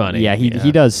very funny. Yeah,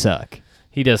 he does suck.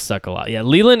 He does suck a lot. Yeah,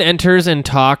 Leland enters and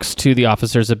talks to the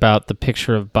officers about the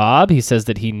picture of Bob. He says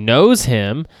that he knows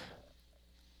him.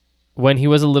 When he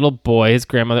was a little boy, his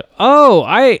grandmother... Oh,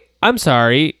 I'm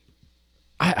sorry.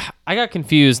 I got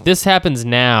confused. This happens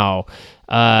now.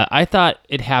 I thought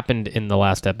it happened in the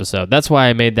last episode. That's why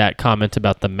I made that comment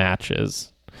about the matches.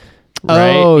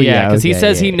 Right? Oh, yeah. Because he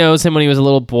says he yeah. knows him when he was a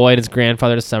little boy at his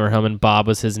grandfather's summer home, and Bob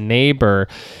was his neighbor.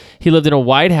 He lived in a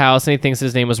white house, and he thinks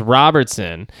his name was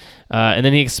Robertson. And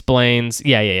then he explains...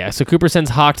 Yeah. So Cooper sends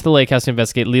Hawk to the lake house to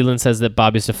investigate. Leland says that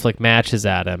Bob used to flick matches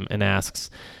at him and asks...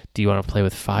 Do you want to play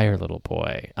with fire, little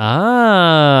boy?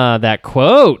 Ah, that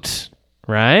quote,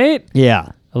 right? Yeah.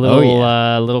 A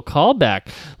little callback.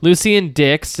 Lucy and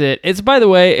Dick sit. It's, by the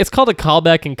way, it's called a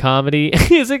callback in comedy.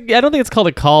 Is it? I don't think it's called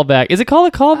a callback. Is it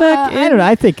called a callback? I don't know.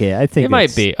 I think it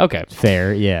might be. Okay.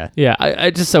 Fair. Yeah. Yeah.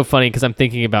 It's just so funny because I'm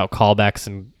thinking about callbacks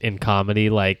in comedy,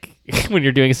 like when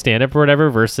you're doing stand up or whatever,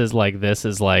 versus like this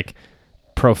is like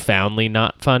profoundly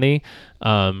not funny.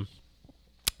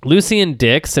 Lucy and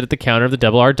Dick sit at the counter of the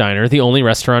Double R Diner, the only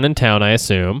restaurant in town, I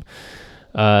assume.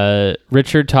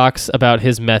 Richard talks about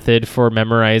his method for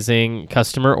memorizing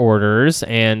customer orders,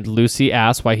 and Lucy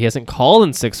asks why he hasn't called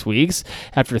in 6 weeks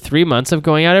after 3 months of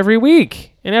going out every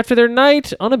week, and after their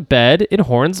night on a bed in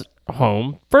Horn's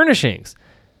home furnishings.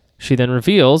 She then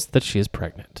reveals that she is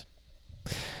pregnant.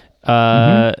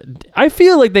 I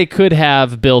feel like they could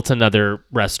have built another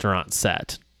restaurant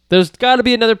set. There's got to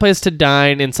be another place to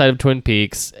dine inside of Twin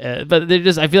Peaks, but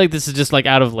I feel like this is just like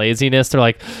out of laziness. They're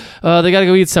like, they got to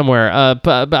go eat somewhere,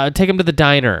 but take them to the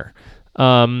diner.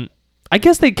 I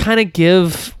guess they kind of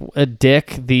give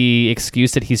Dick the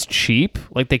excuse that he's cheap.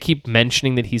 Like they keep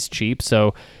mentioning that he's cheap,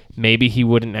 so maybe he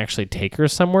wouldn't actually take her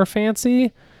somewhere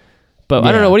fancy. But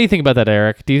I don't know. What do you think about that,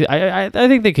 Eric? I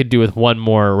think they could do with one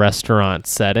more restaurant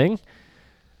setting.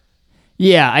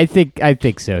 Yeah, I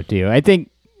think so too. I think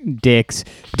Dick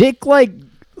like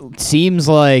seems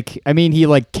like, I mean, he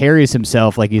like carries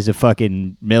himself like he's a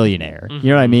fucking millionaire.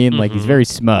 You know what I mean? Like he's very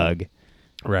smug.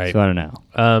 Right. So I don't know.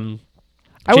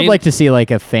 I would like to see like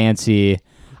a fancy,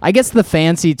 I guess the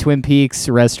fancy Twin Peaks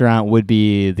restaurant would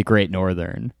be the Great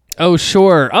Northern. Oh,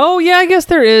 sure. Oh, yeah, I guess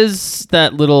there is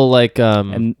that little like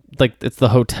like it's the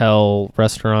hotel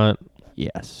restaurant.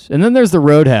 Yes. And then there's the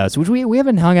Roadhouse, which we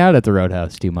haven't hung out at the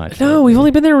Roadhouse too much. No, we've only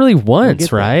been there really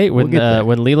once, right?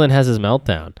 When Leland has his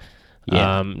meltdown.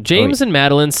 Yeah. James and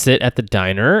Madeline sit at the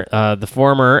diner, the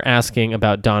former asking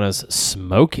about Donna's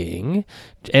smoking.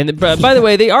 And by the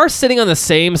way, they are sitting on the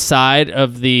same side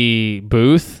of the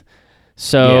booth.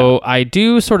 So I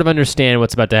do sort of understand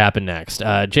what's about to happen next.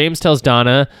 James tells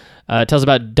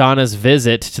about Donna's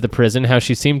visit to the prison, how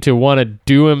she seemed to want to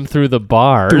do him through the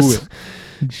bars.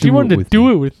 She wanted to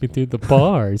do it with me through the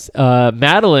bars.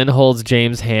 Madeline holds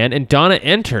James' hand, and Donna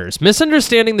enters.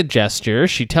 Misunderstanding the gesture,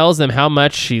 she tells them how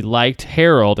much she liked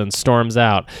Harold and storms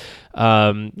out.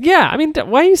 Yeah, I mean,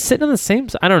 why are you sitting on the same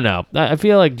I don't know. I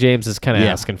feel like James is kind of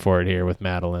asking for it here with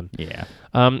Madeline. Yeah.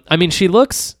 I mean,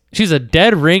 she's a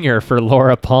dead ringer for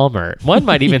Laura Palmer. One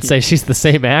might even say she's the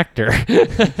same actor.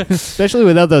 Especially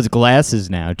without those glasses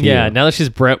now, too. Yeah, now that she's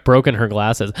broken her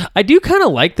glasses. I do kind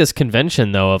of like this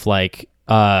convention, though, of like,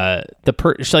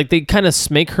 they kind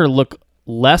of make her look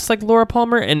less like Laura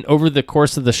Palmer, and over the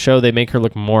course of the show, they make her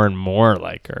look more and more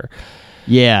like her.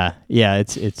 Yeah,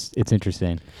 it's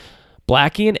interesting.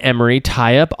 Blackie and Emery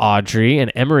tie up Audrey,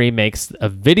 and Emery makes a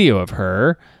video of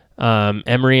her.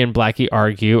 Emery and Blackie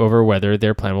argue over whether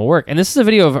their plan will work. And this is a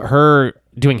video of her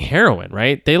doing heroin,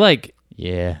 right? They like...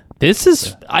 Yeah. This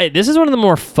is one of the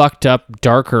more fucked up,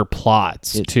 darker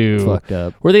plots fucked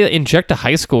up. where they inject a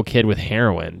high school kid with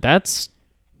heroin. That's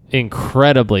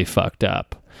incredibly fucked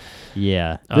up.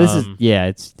 Yeah.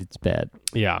 It's bad.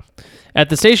 Yeah. At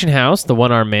the station house, the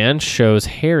one-armed man shows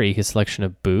Harry his selection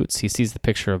of boots. He sees the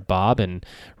picture of Bob and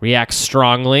reacts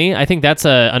strongly. I think that's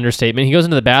an understatement. He goes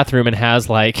into the bathroom and has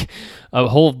like a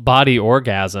whole body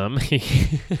orgasm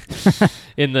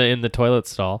in the toilet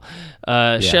stall.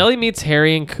 Shelley meets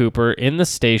Harry and Cooper in the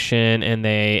station, and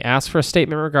they ask for a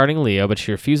statement regarding Leo, but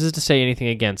she refuses to say anything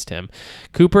against him.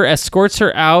 Cooper escorts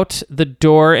her out the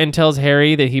door and tells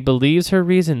Harry that he believes her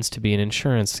reasons to be an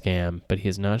insurance scam, but he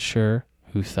is not sure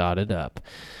who thought it up.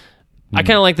 I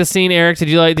kind of like the scene, Eric.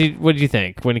 What did you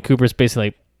think when Cooper's basically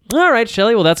like, all right,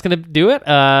 Shelley, well, that's going to do it.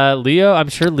 Leo, I'm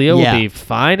sure Leo will be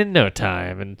fine in no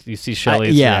time. And you see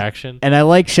Shelley's reaction. And I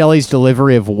like Shelley's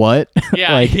delivery of what?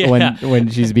 Yeah. When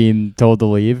she's being told to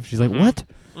leave. She's like, what?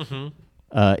 Mm-hmm.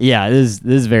 This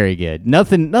is very good.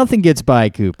 Nothing gets by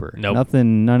Cooper. Nope.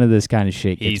 None of this kind of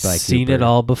shit gets by Cooper. He's seen it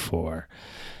all before.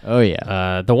 Oh,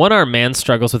 yeah. The one-armed man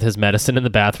struggles with his medicine in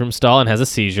the bathroom stall and has a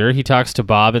seizure. He talks to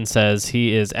Bob and says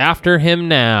he is after him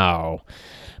now.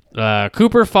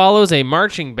 Cooper follows a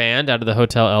marching band out of the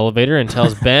hotel elevator and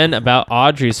tells Ben about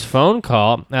Audrey's phone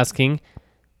call, asking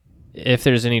if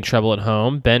there's any trouble at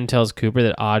home. Ben tells Cooper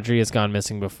that Audrey has gone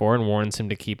missing before and warns him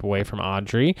to keep away from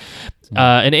Audrey.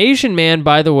 An Asian man,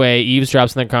 by the way,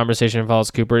 eavesdrops in the conversation and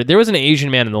follows Cooper. There was an Asian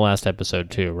man in the last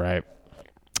episode, too, right?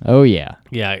 Oh, yeah.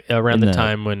 Yeah, around the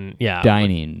time when... Yeah,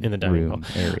 dining in the dining room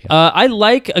hall area. I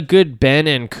like a good Ben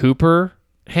and Cooper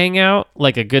hangout,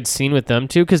 like a good scene with them,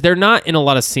 too, because they're not in a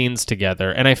lot of scenes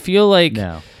together. And I feel like...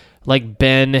 No. Like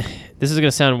Ben, this is going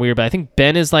to sound weird, but I think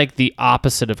Ben is like the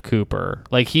opposite of Cooper.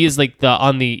 Like he is like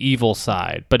on the evil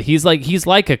side, but he's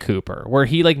like a Cooper where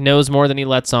he like knows more than he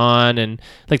lets on. And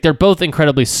like, they're both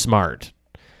incredibly smart.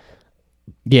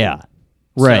 Yeah.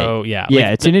 Right. So, yeah. Yeah.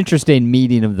 Like, it's an interesting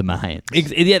meeting of the minds.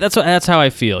 Yeah. That's how I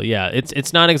feel. Yeah.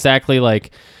 It's not exactly like,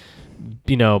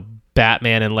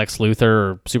 Batman and Lex Luthor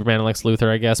or Superman and Lex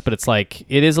Luthor, I guess, but it's like,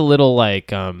 it is a little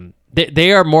like,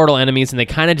 they are mortal enemies and they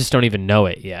kind of just don't even know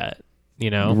it yet,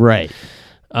 Right.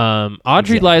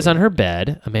 Audrey lies on her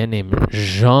bed. A man named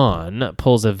Jean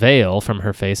pulls a veil from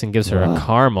her face and gives her a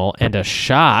caramel and a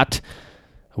shot.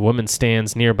 A woman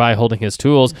stands nearby holding his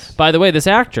tools. By the way, this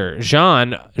actor,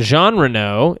 Jean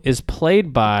Reno, is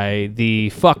played by the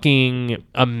fucking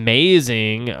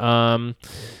amazing,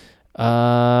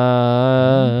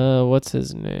 what's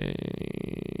his name?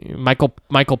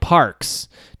 Michael Parks.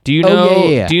 Do you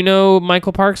know? Do you know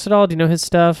Michael Parks at all? Do you know his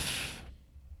stuff?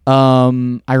 I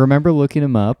remember looking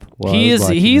him up.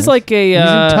 He's like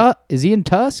a. Is he in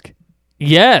Tusk?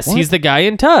 Yes, what? He's the guy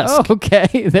in Tusk. Oh, okay.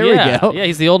 There we go. Yeah,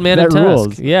 he's the old man that in Tusk.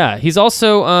 Rules. Yeah, he's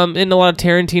also in a lot of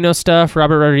Tarantino stuff,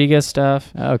 Robert Rodriguez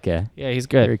stuff. Okay. Yeah, he's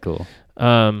good. Very cool.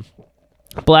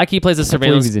 Blackie plays a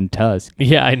surveillance. He's in Tusk.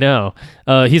 Yeah, I know.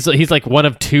 He's like one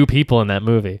of two people in that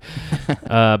movie.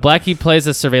 Blackie plays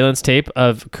a surveillance tape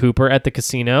of Cooper at the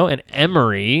casino, and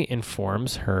Emery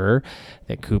informs her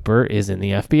that Cooper is in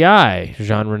the FBI.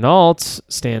 Jean Renault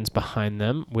stands behind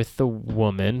them with the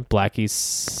woman, Blackie's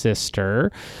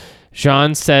sister.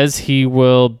 Jean says he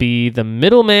will be the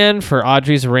middleman for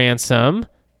Audrey's ransom,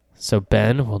 so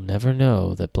Ben will never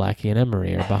know that Blackie and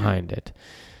Emery are behind it.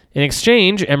 In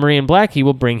exchange, Emery and Blackie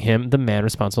will bring him the man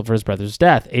responsible for his brother's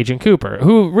death, Agent Cooper,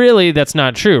 who really, that's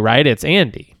not true, right? It's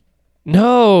Andy.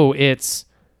 No, it's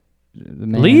the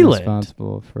man Leland.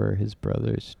 Responsible for his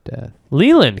brother's death.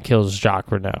 Leland kills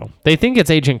Jacques Renault. They think it's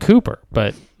Agent Cooper,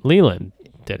 but Leland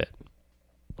did it.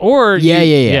 Or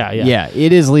Yeah.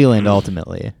 It is Leland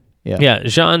ultimately. Yeah.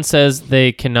 Jean says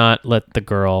they cannot let the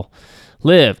girl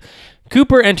live.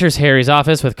 Cooper enters Harry's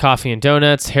office with coffee and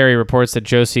donuts. Harry reports that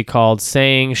Josie called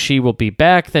saying she will be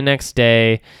back the next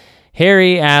day.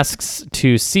 Harry asks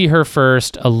to see her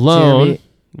first alone. Jeremy?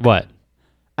 What?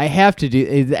 I have to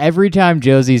do every time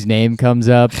Josie's name comes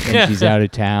up and she's out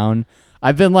of town.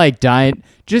 I've been like dying.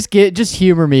 Just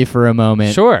humor me for a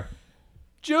moment. Sure.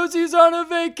 Josie's on a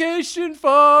vacation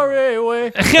far away.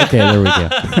 Okay, there we go.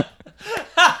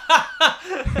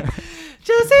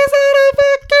 Josie's on a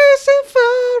vacation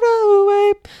far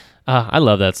away. I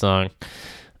love that song.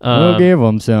 We'll give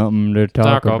them something to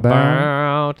talk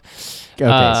about. Okay,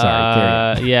 sorry.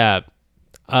 Carry on. Yeah.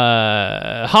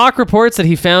 Hawk reports that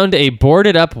he found a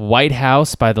boarded up White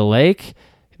House by the lake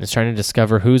and is trying to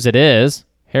discover whose it is.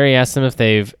 Harry asks them if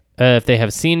they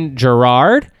have seen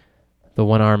Gerard, the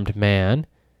one-armed man,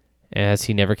 as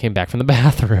he never came back from the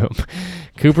bathroom.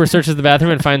 Cooper searches the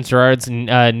bathroom and finds Gerard's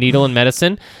needle and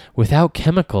medicine without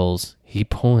chemicals. He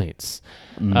points.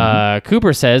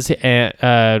 Cooper says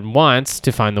wants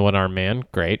to find the one-armed man.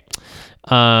 Great.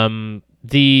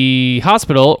 The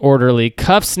hospital orderly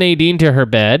cuffs Nadine to her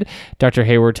bed. Dr.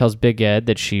 Hayward tells Big Ed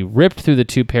that she ripped through the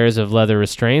 2 pairs of leather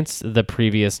restraints the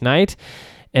previous night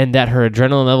and that her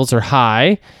adrenaline levels are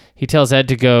high. He tells Ed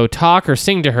to go talk or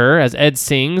sing to her. As Ed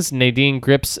sings, Nadine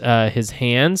grips his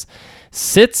hands,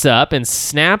 sits up, and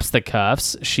snaps the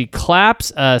cuffs. She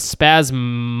claps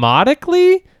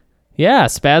spasmodically,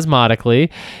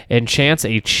 and chants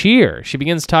a cheer. She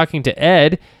begins talking to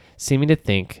Ed, seeming to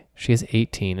think she is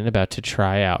 18 and about to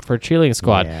try out for a cheerleading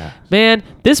squad. Yeah. Man,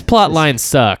 this plot line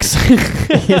sucks.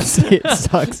 It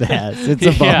sucks ass. It's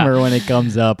a bummer when it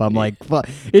comes up. I'm like, fuck.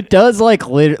 It does like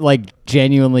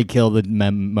genuinely kill the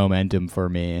momentum for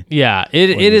me. Yeah, it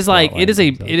is like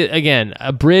again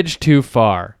a bridge too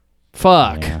far.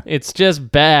 Fuck, Yeah. It's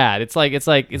just bad. It's like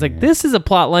this is a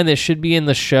plot line that should be in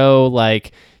the show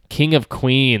like King of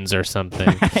Queens or something.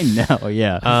 I know.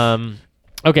 Yeah.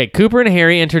 Okay, Cooper and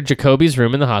Harry enter Jacoby's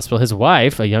room in the hospital. His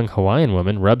wife, a young Hawaiian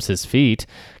woman, rubs his feet.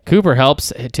 Cooper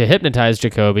helps to hypnotize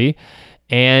Jacoby,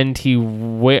 and he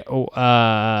walks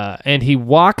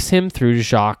him through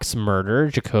Jacques' murder.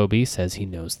 Jacoby says he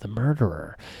knows the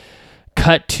murderer.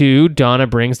 Cut to Donna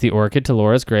brings the orchid to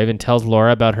Laura's grave and tells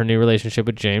Laura about her new relationship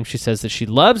with James. She says that she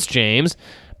loves James,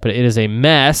 but it is a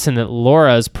mess and that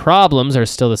Laura's problems are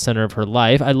still the center of her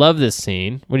life. I love this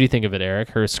scene. What do you think of it, Eric?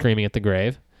 Her screaming at the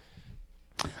grave.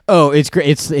 Oh, it's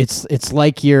great. It's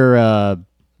like your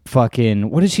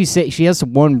fucking. What did she say? She has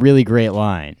one really great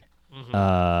line.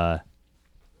 Fuck.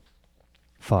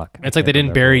 It's like they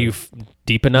didn't bury you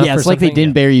deep enough. Yeah, or it's like they something?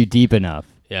 didn't bury you deep enough.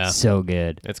 Yeah. So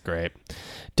good. It's great.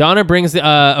 Donna brings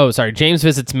the James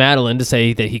visits Madeline to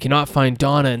say that he cannot find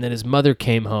Donna and that his mother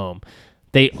came home.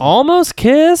 They almost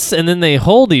kiss and then they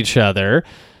hold each other.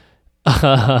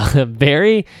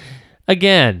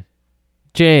 Again,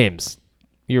 James,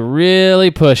 you're really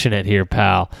pushing it here,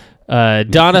 pal.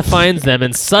 Donna finds them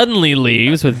and suddenly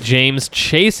leaves with James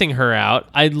chasing her out.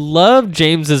 I love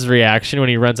James's reaction when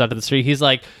he runs out to the street. He's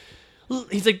like,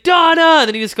 Donna, and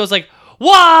then he just goes like,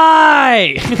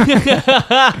 why?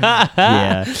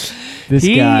 Yeah. This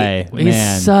guy, man.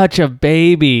 He's such a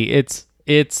baby.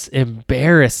 It's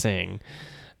embarrassing.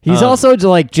 He's also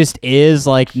just is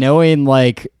like knowing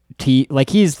like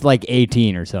he's like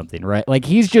 18 or something, right? Like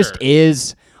he's just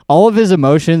is. All of his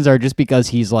emotions are just because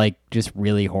he's like just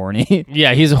really horny.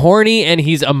 Yeah, he's horny and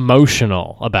he's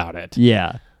emotional about it.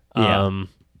 Yeah.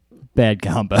 Bad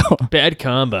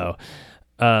combo.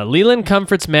 Leland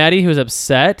comforts Maddie, who's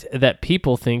upset that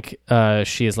people think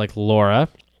she is like Laura.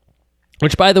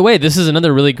 Which, by the way, this is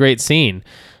another really great scene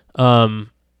of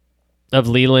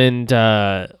Leland.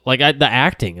 The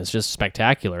acting is just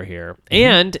spectacular here.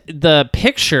 And the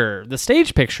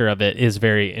stage picture of it is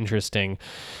very interesting.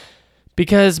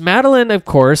 Because Madeline, of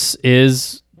course,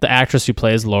 is the actress who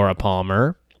plays Laura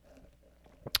Palmer.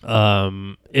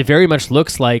 It very much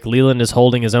looks like Leland is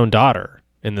holding his own daughter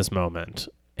in this moment.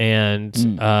 And,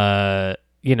 I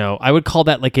would call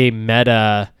that like a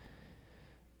meta...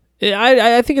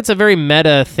 I think it's a very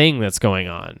meta thing that's going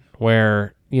on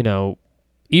where,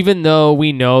 even though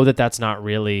we know that that's not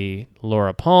really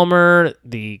Laura Palmer,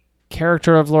 the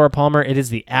character of Laura Palmer, it is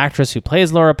the actress who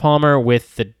plays Laura Palmer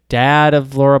with the dad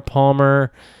of Laura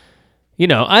Palmer.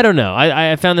 I don't know.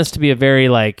 I found this to be a very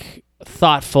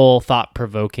thoughtful,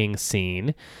 thought-provoking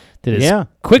scene that is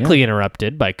quickly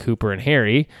interrupted by Cooper and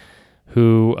Harry,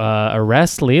 who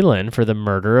arrest Leland for the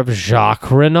murder of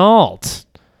Jacques Renault.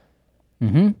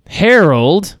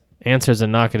 Harold answers a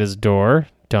knock at his door.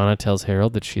 Donna tells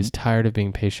Harold that she's tired of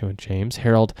being patient with James.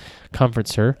 Harold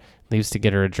comforts her, leaves to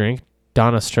get her a drink.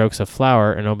 Donna strokes a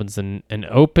flower and opens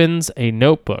a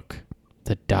notebook.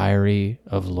 The Diary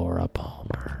of Laura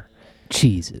Palmer.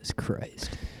 Jesus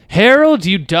Christ. Harold,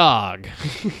 you dog.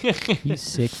 You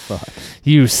sick fuck.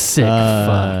 You sick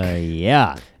fuck.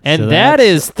 Yeah. And So that that's-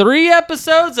 is 3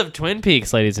 episodes of Twin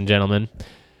Peaks, ladies and gentlemen.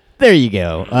 There you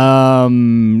go.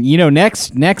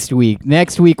 Next week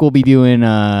we'll be doing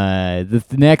the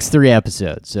next 3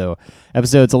 episodes. So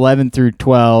episodes 11 through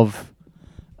 12,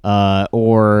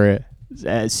 or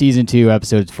season 2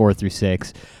 episodes 4 through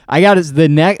 6. I got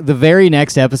the very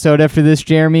next episode after this,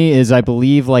 Jeremy, is I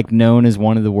believe like known as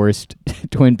one of the worst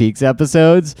Twin Peaks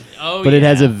episodes. Oh, but it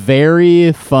has a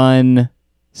very fun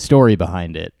story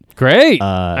behind it. Great.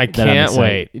 that I I'm can't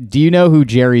excited. wait. Do you know who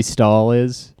Jerry Stahl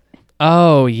is?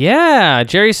 Oh, yeah.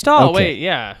 Jerry Stahl. Okay. Wait,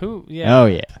 yeah. Who? Yeah. Oh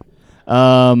yeah.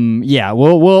 Yeah.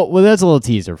 Well. That's a little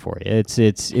teaser for you. It's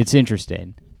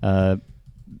interesting.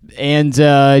 And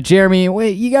Jeremy,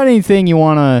 wait, you got anything you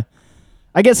wanna?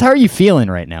 I guess how are you feeling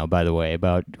right now? By the way,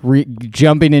 about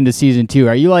jumping into season 2,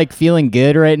 are you like feeling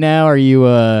good right now? Are you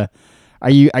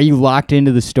locked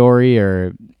into the story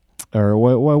or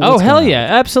what? Oh hell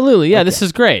yeah, absolutely. Yeah, this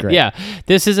is great. great. Yeah,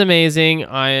 this is amazing.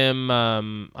 I'm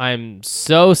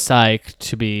so psyched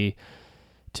to be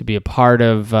a part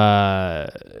of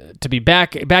to be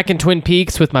back in Twin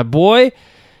Peaks with my boy.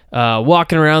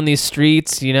 Walking around these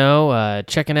streets,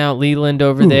 checking out Leland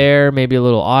over there, maybe a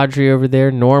little Audrey over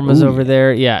there, Norma's over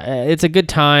there. Yeah, it's a good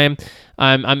time.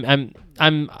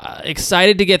 I'm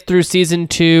excited to get through season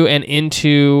 2 and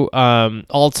into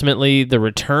ultimately the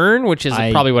return, which is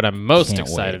probably what I'm most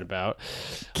excited about.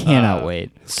 Cannot wait.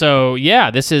 So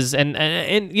yeah, this is and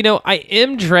I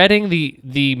am dreading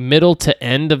the middle to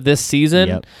end of this season.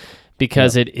 Yep.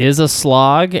 Because it is a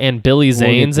slog and Billy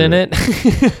Zane's in it.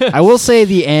 I will say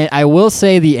the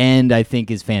end. I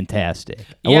think is fantastic.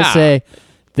 I will say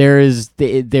there's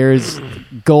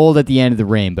gold at the end of the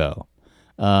rainbow.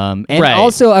 And right.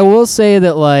 Also, I will say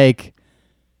that like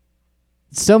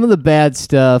some of the bad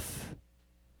stuff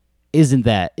isn't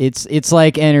that. It's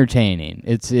like entertaining.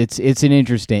 It's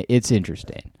interesting.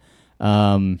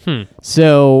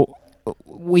 So.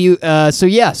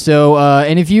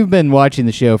 And if you've been watching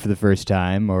the show for the first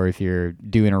time, or if you're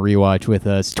doing a rewatch with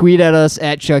us, tweet at us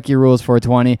at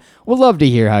ChuckyRules420. We'd love to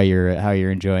hear how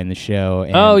you're enjoying the show.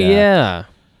 And,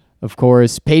 of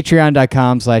course,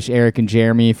 patreon.com/Eric and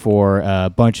Jeremy for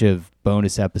a bunch of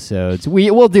bonus episodes.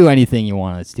 We'll do anything you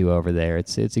want us to over there.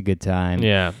 It's a good time.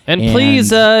 Yeah, and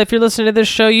please, if you're listening to this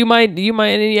show, you might,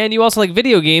 and you also like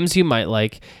video games, you might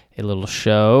like a little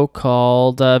show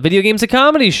called Video Games, a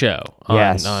Comedy Show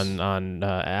on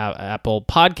Apple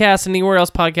Podcasts and anywhere else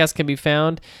podcasts can be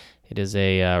found. It is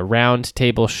a round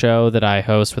table show that I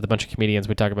host with a bunch of comedians.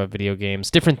 We talk about video games,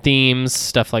 different themes,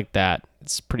 stuff like that.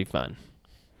 It's pretty fun.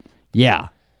 Yeah.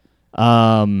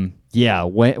 Yeah.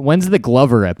 When's the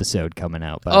Glover episode coming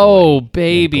out? By the way?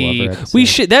 Baby, we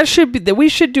should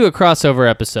do a crossover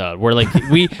episode where like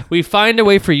we find a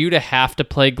way for you to have to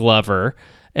play Glover.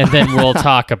 And then we'll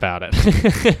talk about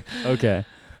it. Okay.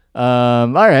 All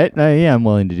right. Yeah, I'm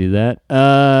willing to do that.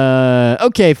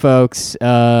 Okay, folks.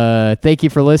 Thank you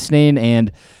for listening.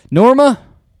 And Norma,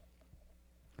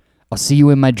 I'll see you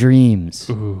in my dreams.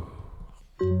 Ooh.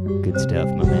 Good stuff,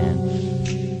 my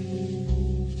man.